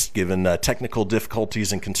smoothest, given technical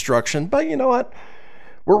difficulties and construction, but you know what?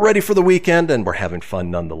 We're ready for the weekend, and we're having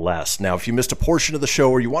fun nonetheless. Now, if you missed a portion of the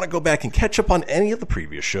show or you want to go back and catch up on any of the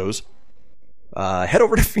previous shows, head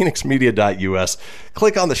over to phoenixmedia.us,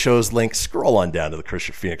 click on the show's link, scroll on down to the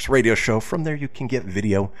Christian Phoenix Radio Show. From there, you can get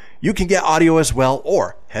video, you can get audio as well,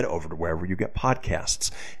 or head over to wherever you get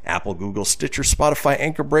podcasts. Apple, Google, Stitcher, Spotify,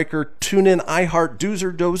 Anchor Breaker, TuneIn, iHeart,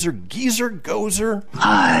 Doozer, Dozer, Geezer, Gozer.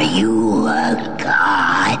 Are you a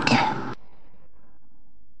god?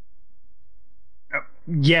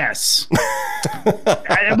 Yes.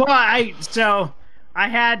 So I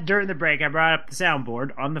had, during the break, I brought up the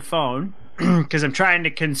soundboard on the phone because I'm trying to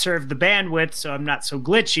conserve the bandwidth so I'm not so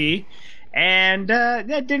glitchy, and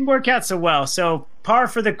that didn't work out so well. So par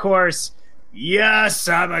for the course. Yes,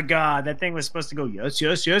 I'm a god. That thing was supposed to go yes,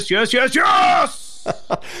 yes, yes, yes, yes, yes.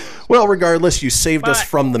 Well, regardless, you saved us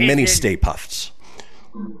from the mini Stay Puffs.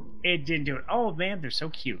 It didn't do it. Oh, man, they're so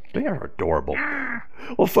cute. They are adorable.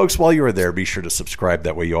 Well, folks, while you are there, be sure to subscribe.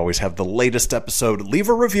 That way you always have the latest episode. Leave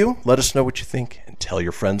a review. Let us know what you think. And tell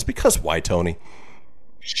your friends, because why, Tony?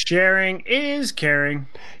 Sharing is caring.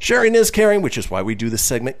 Sharing is caring, which is why we do this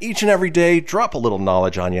segment each and every day. Drop a little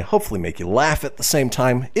knowledge on you. Hopefully make you laugh at the same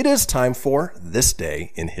time. It is time for This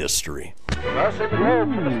Day in History. Crossing the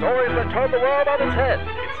globe for the stories that turn the world on its head.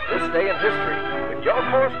 It's This Day in History with your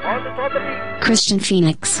correspondent on the beat, Christian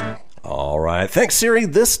Phoenix. All right. Thanks, Siri.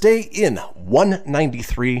 This day in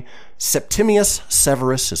 193, Septimius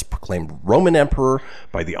Severus is proclaimed Roman emperor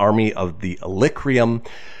by the army of the Illyricum.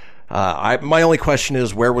 My only question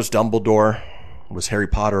is, where was Dumbledore? Was Harry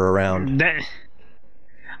Potter around?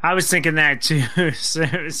 I was thinking that too.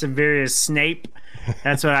 Severus Snape.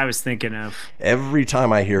 That's what I was thinking of. Every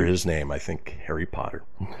time I hear his name, I think Harry Potter.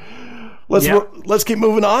 Let's keep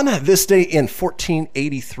moving on. This day in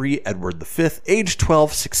 1483, Edward V, age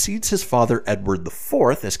 12, succeeds his father Edward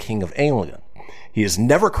IV as King of England. He is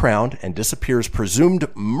never crowned and disappears presumed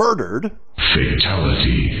murdered.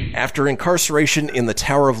 Fatality. After incarceration in the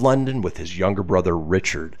Tower of London with his younger brother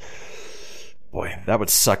Richard. Boy, that would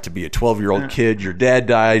suck to be a 12-year-old kid. Your dad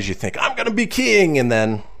dies. You think, I'm going to be king. And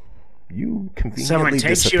then you conveniently someone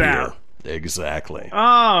takes disappear. You out. Exactly.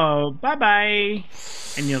 Oh, bye-bye.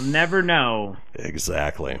 And you'll never know.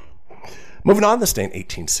 Exactly. Moving on, this day in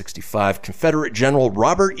 1865, Confederate General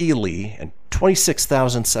Robert E. Lee and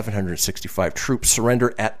 26,765 troops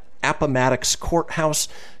surrender at Appomattox Courthouse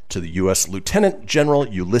to the U.S. Lieutenant General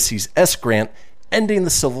Ulysses S. Grant, ending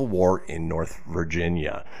the Civil War in North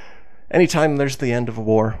Virginia. Anytime there's the end of a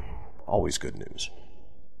war, always good news.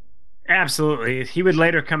 Absolutely. He would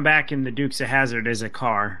later come back in the Dukes of Hazzard as a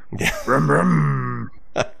car. Yeah. Brum, brum.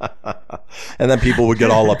 And then people would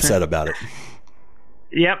get all upset about it.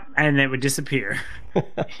 Yep, and it would disappear.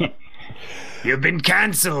 You've been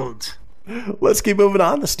canceled. Let's keep moving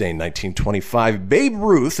on. This day in 1925, Babe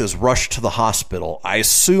Ruth is rushed to the hospital. I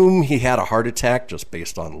assume he had a heart attack just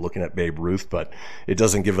based on looking at Babe Ruth, but it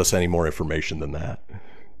doesn't give us any more information than that.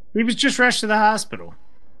 He was just rushed to the hospital.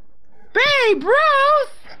 Babe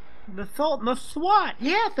Ruth! The Thought and the Thwat.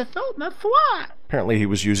 Yeah, the Thought and the Thwat. Apparently he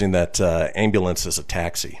was using that ambulance as a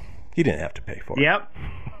taxi. He didn't have to pay for it. Yep.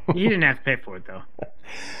 He didn't have to pay for it, though.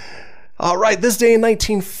 All right, this day in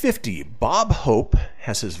 1950, Bob Hope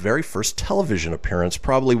has his very first television appearance,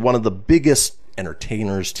 probably one of the biggest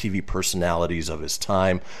entertainers, TV personalities of his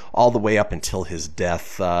time, all the way up until his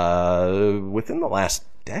death within the last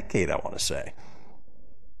decade, I want to say.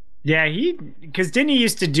 Yeah, because didn't he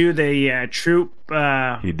used to do the troop?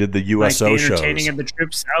 He did the USO like the shows. Entertaining of the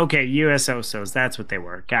troops. Okay, USO shows. That's what they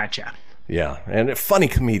were. Gotcha. Yeah, and a funny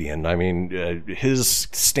comedian. I mean, his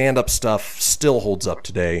stand-up stuff still holds up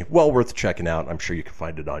today. Well worth checking out. I'm sure you can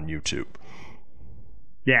find it on YouTube.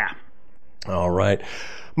 Yeah. All right.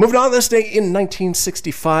 Moving on this day in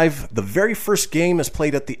 1965, the very first game is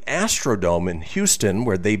played at the Astrodome in Houston,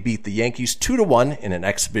 where they beat the Yankees 2-1 in an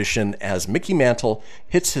exhibition as Mickey Mantle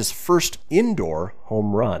hits his first indoor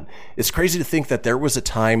home run. It's crazy to think that there was a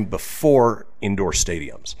time before indoor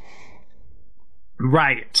stadiums.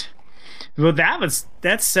 Right. Well,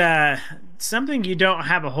 that's something you don't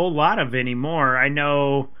have a whole lot of anymore. I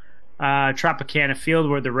know Tropicana Field,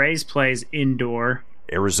 where the Rays plays indoor.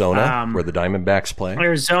 Arizona, where the Diamondbacks play.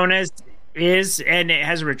 Arizona is, and it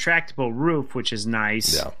has a retractable roof, which is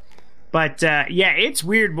nice. Yeah. But, yeah, it's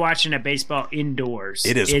weird watching a baseball indoors.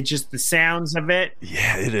 It is. It's just the sounds of it.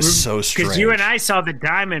 Yeah, it is so strange. Because you and I saw the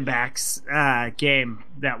Diamondbacks game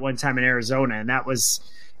that one time in Arizona, and it was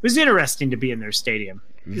interesting to be in their stadium.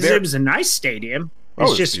 Because it was a nice stadium.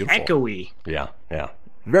 It's just beautiful. Echoey. Yeah, yeah.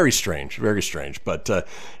 Very strange, very strange. But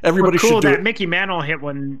everybody cool should do that it. Mickey Mantle hit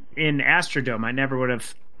one in Astrodome.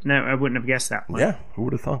 I wouldn't have guessed that one. Yeah, who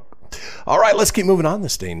would have thought? All right, let's keep moving on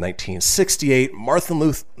this day. In 1968, Martin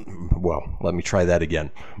Luther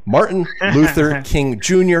King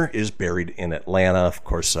Jr. is buried in Atlanta. Of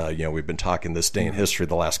course, we've been talking this day in history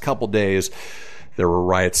the last couple days. There were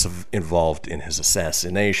riots involved in his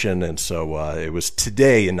assassination, and so it was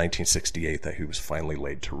today in 1968 that he was finally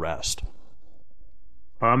laid to rest.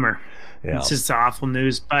 Bummer. Yeah. It's just awful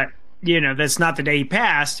news, but that's not the day he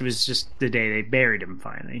passed. It was just the day they buried him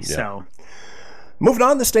finally. Yeah. So, moving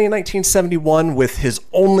on, this day in 1971, with his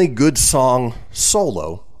only good song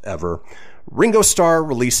solo ever, Ringo Starr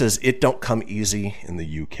releases "It Don't Come Easy" in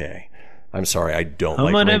the UK. I'm sorry, I don't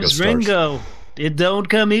like Ringo Starr. My name's Ringo. It don't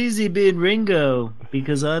come easy being Ringo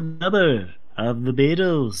because I'm another of the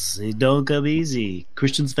Beatles. It don't come easy.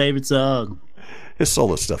 Christian's favorite song. His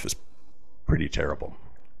solo stuff is pretty terrible.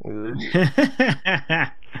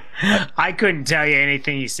 I couldn't tell you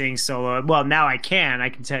anything he sings solo. Well, now I can. I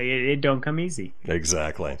can tell you it don't come easy.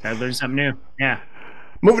 Exactly. I learned something new. Yeah.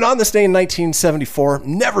 Moving on, this day in 1974,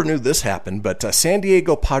 never knew this happened, but San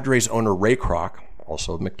Diego Padres owner Ray Kroc,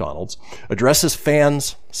 also of McDonald's, addresses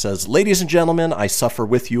fans, says, "Ladies and gentlemen, I suffer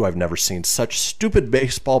with you. I've never seen such stupid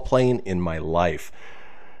baseball playing in my life."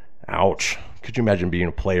 Ouch. Could you imagine being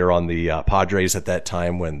a player on the Padres at that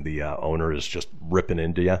time when the owner is just ripping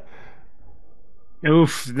into you?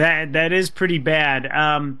 Oof, that is pretty bad.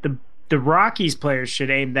 The Rockies players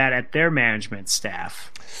should aim that at their management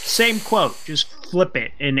staff. Same quote, just flip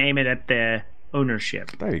it and aim it at the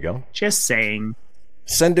ownership. There you go. Just saying.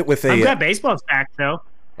 Send it with a... I'm glad baseball's back, though.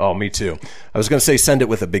 Oh, me too. I was going to say send it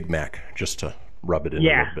with a Big Mac, just to rub it in a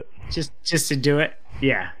little bit. Just to do it.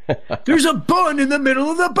 Yeah. There's a bun in the middle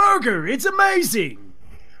of the burger. It's amazing.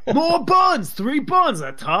 More buns. 3 buns,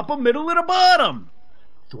 the top, a middle, and a bottom.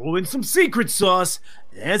 Throw in some secret sauce.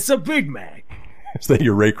 That's a Big Mac. Is that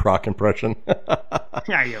your Ray Kroc impression? I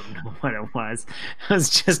don't know what it was. It was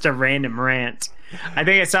just a random rant. I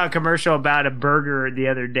think I saw a commercial about a burger the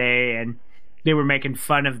other day, and they were making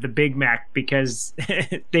fun of the Big Mac because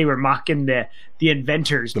they were mocking the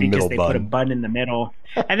inventors because they put a bun in the middle.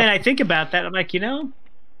 And then I think about that. I'm like,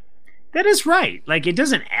 that is right. Like, it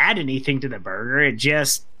doesn't add anything to the burger. It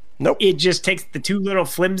just takes the 2 little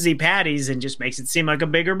flimsy patties and just makes it seem like a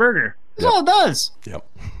bigger burger. That's all it does. Yep.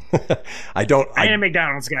 I ain't a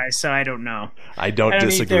McDonald's guy, so I don't know. I don't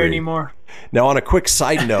disagree eat there anymore. Now, on a quick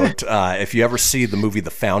side note, if you ever see the movie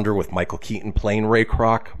The Founder with Michael Keaton playing Ray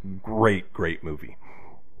Kroc, great movie.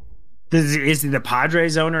 Is he the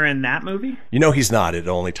Padres owner in that movie? He's not. It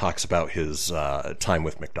only talks about his time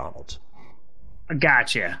with McDonald's.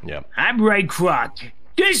 Gotcha. Yeah. I'm Ray Kroc.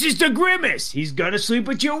 This is the Grimace. He's gonna sleep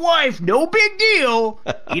with your wife. No big deal.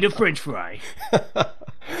 Eat a French fry.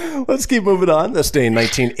 Let's keep moving on. This day in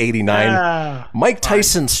 1989, Mike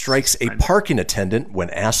Tyson strikes a parking attendant when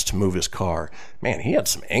asked to move his car. Man, he had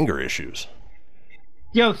some anger issues.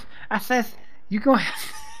 Yo, I said, you go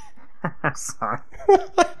have... Sorry.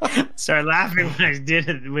 Started laughing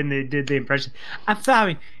when they did the impression. I'm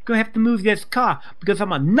sorry, you're going to have to move this car because I'm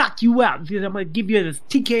going to knock you out. Because I'm going to give you this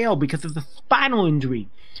TKO because of the spinal injury.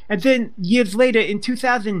 And then years later, in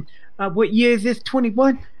 2000, what year is this,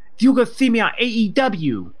 21? You'll go see me on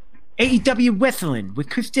AEW Wrestling with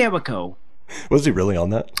Chris Jericho. Was he really on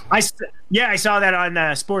that? I saw that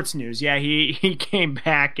on sports news. Yeah, he came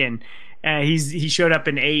back and he showed up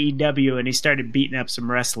in AEW and he started beating up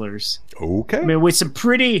some wrestlers. Okay. I mean, with some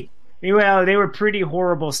they were pretty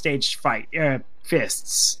horrible stage fight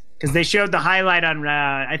fists. Because they showed the highlight on,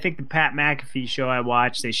 I think the Pat McAfee show I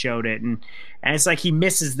watched, they showed it. And it's like he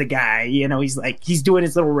misses the guy. You know, he's doing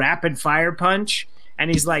his little rapid fire punch. And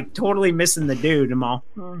he's like totally missing the dude. I'm all.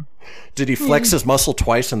 Did he flex his muscle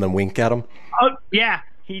twice and then wink at him? Oh, yeah.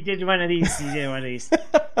 He did one of these. I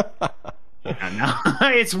don't know.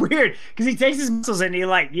 It's weird because he takes his muscles and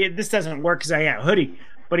he this doesn't work because I got a hoodie,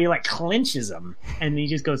 but he clenches them and he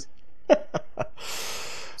just goes.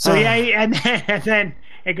 So yeah, and then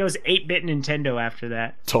it goes 8-bit Nintendo after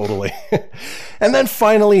that. Totally. And then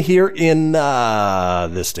finally here in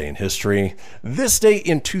this day in history, this day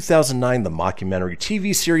in 2009, the mockumentary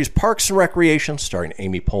TV series Parks and Recreation, starring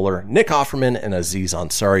Amy Poehler, Nick Offerman, and Aziz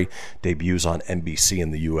Ansari, debuts on NBC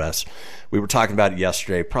in the U.S. We were talking about it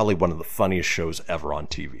yesterday, probably one of the funniest shows ever on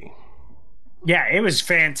TV. Yeah, it was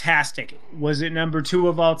fantastic. Was it number 2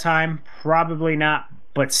 of all time? Probably not.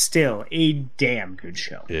 But still, a damn good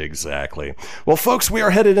show. Exactly. Well, folks, we are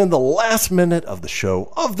headed in the last minute of the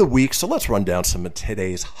show of the week, so let's run down some of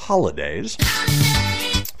today's holidays,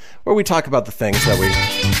 where we talk about the things that we,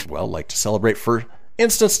 like to celebrate. For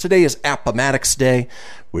instance, today is Appomattox Day,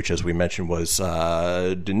 which, as we mentioned, was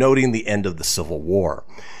denoting the end of the Civil War.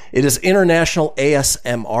 It is International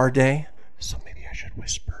ASMR Day, so maybe I should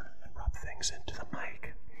whisper and rub things into the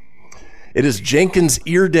mic. It is Jenkins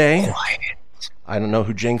Ear Day. Quiet. I don't know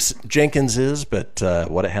who Jenkins is, but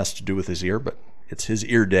what it has to do with his ear, but it's his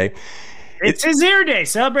ear day. It's his ear day.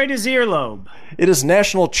 Celebrate his earlobe. It is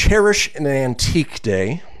National Cherish an Antique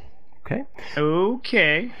Day.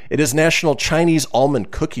 Okay. It is National Chinese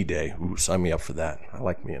Almond Cookie Day. Ooh, sign me up for that. I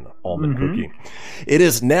like me an almond cookie. It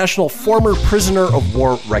is National Former Prisoner of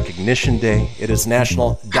War Recognition Day. It is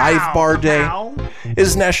National Dive Bar Day. It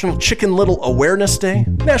is National Chicken Little Awareness Day.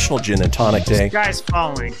 National Gin and Tonic Day. This guy's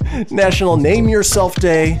falling. National Name Yourself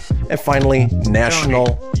Day. And finally,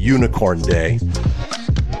 National Unicorn Day.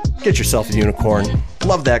 Get yourself a unicorn.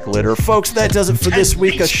 Love that glitter. Folks, that does it for this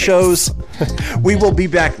week of shows. We will be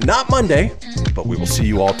back not Monday, but we will see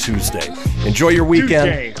you all Tuesday. Enjoy your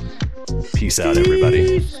weekend. Peace out,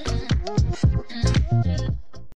 everybody.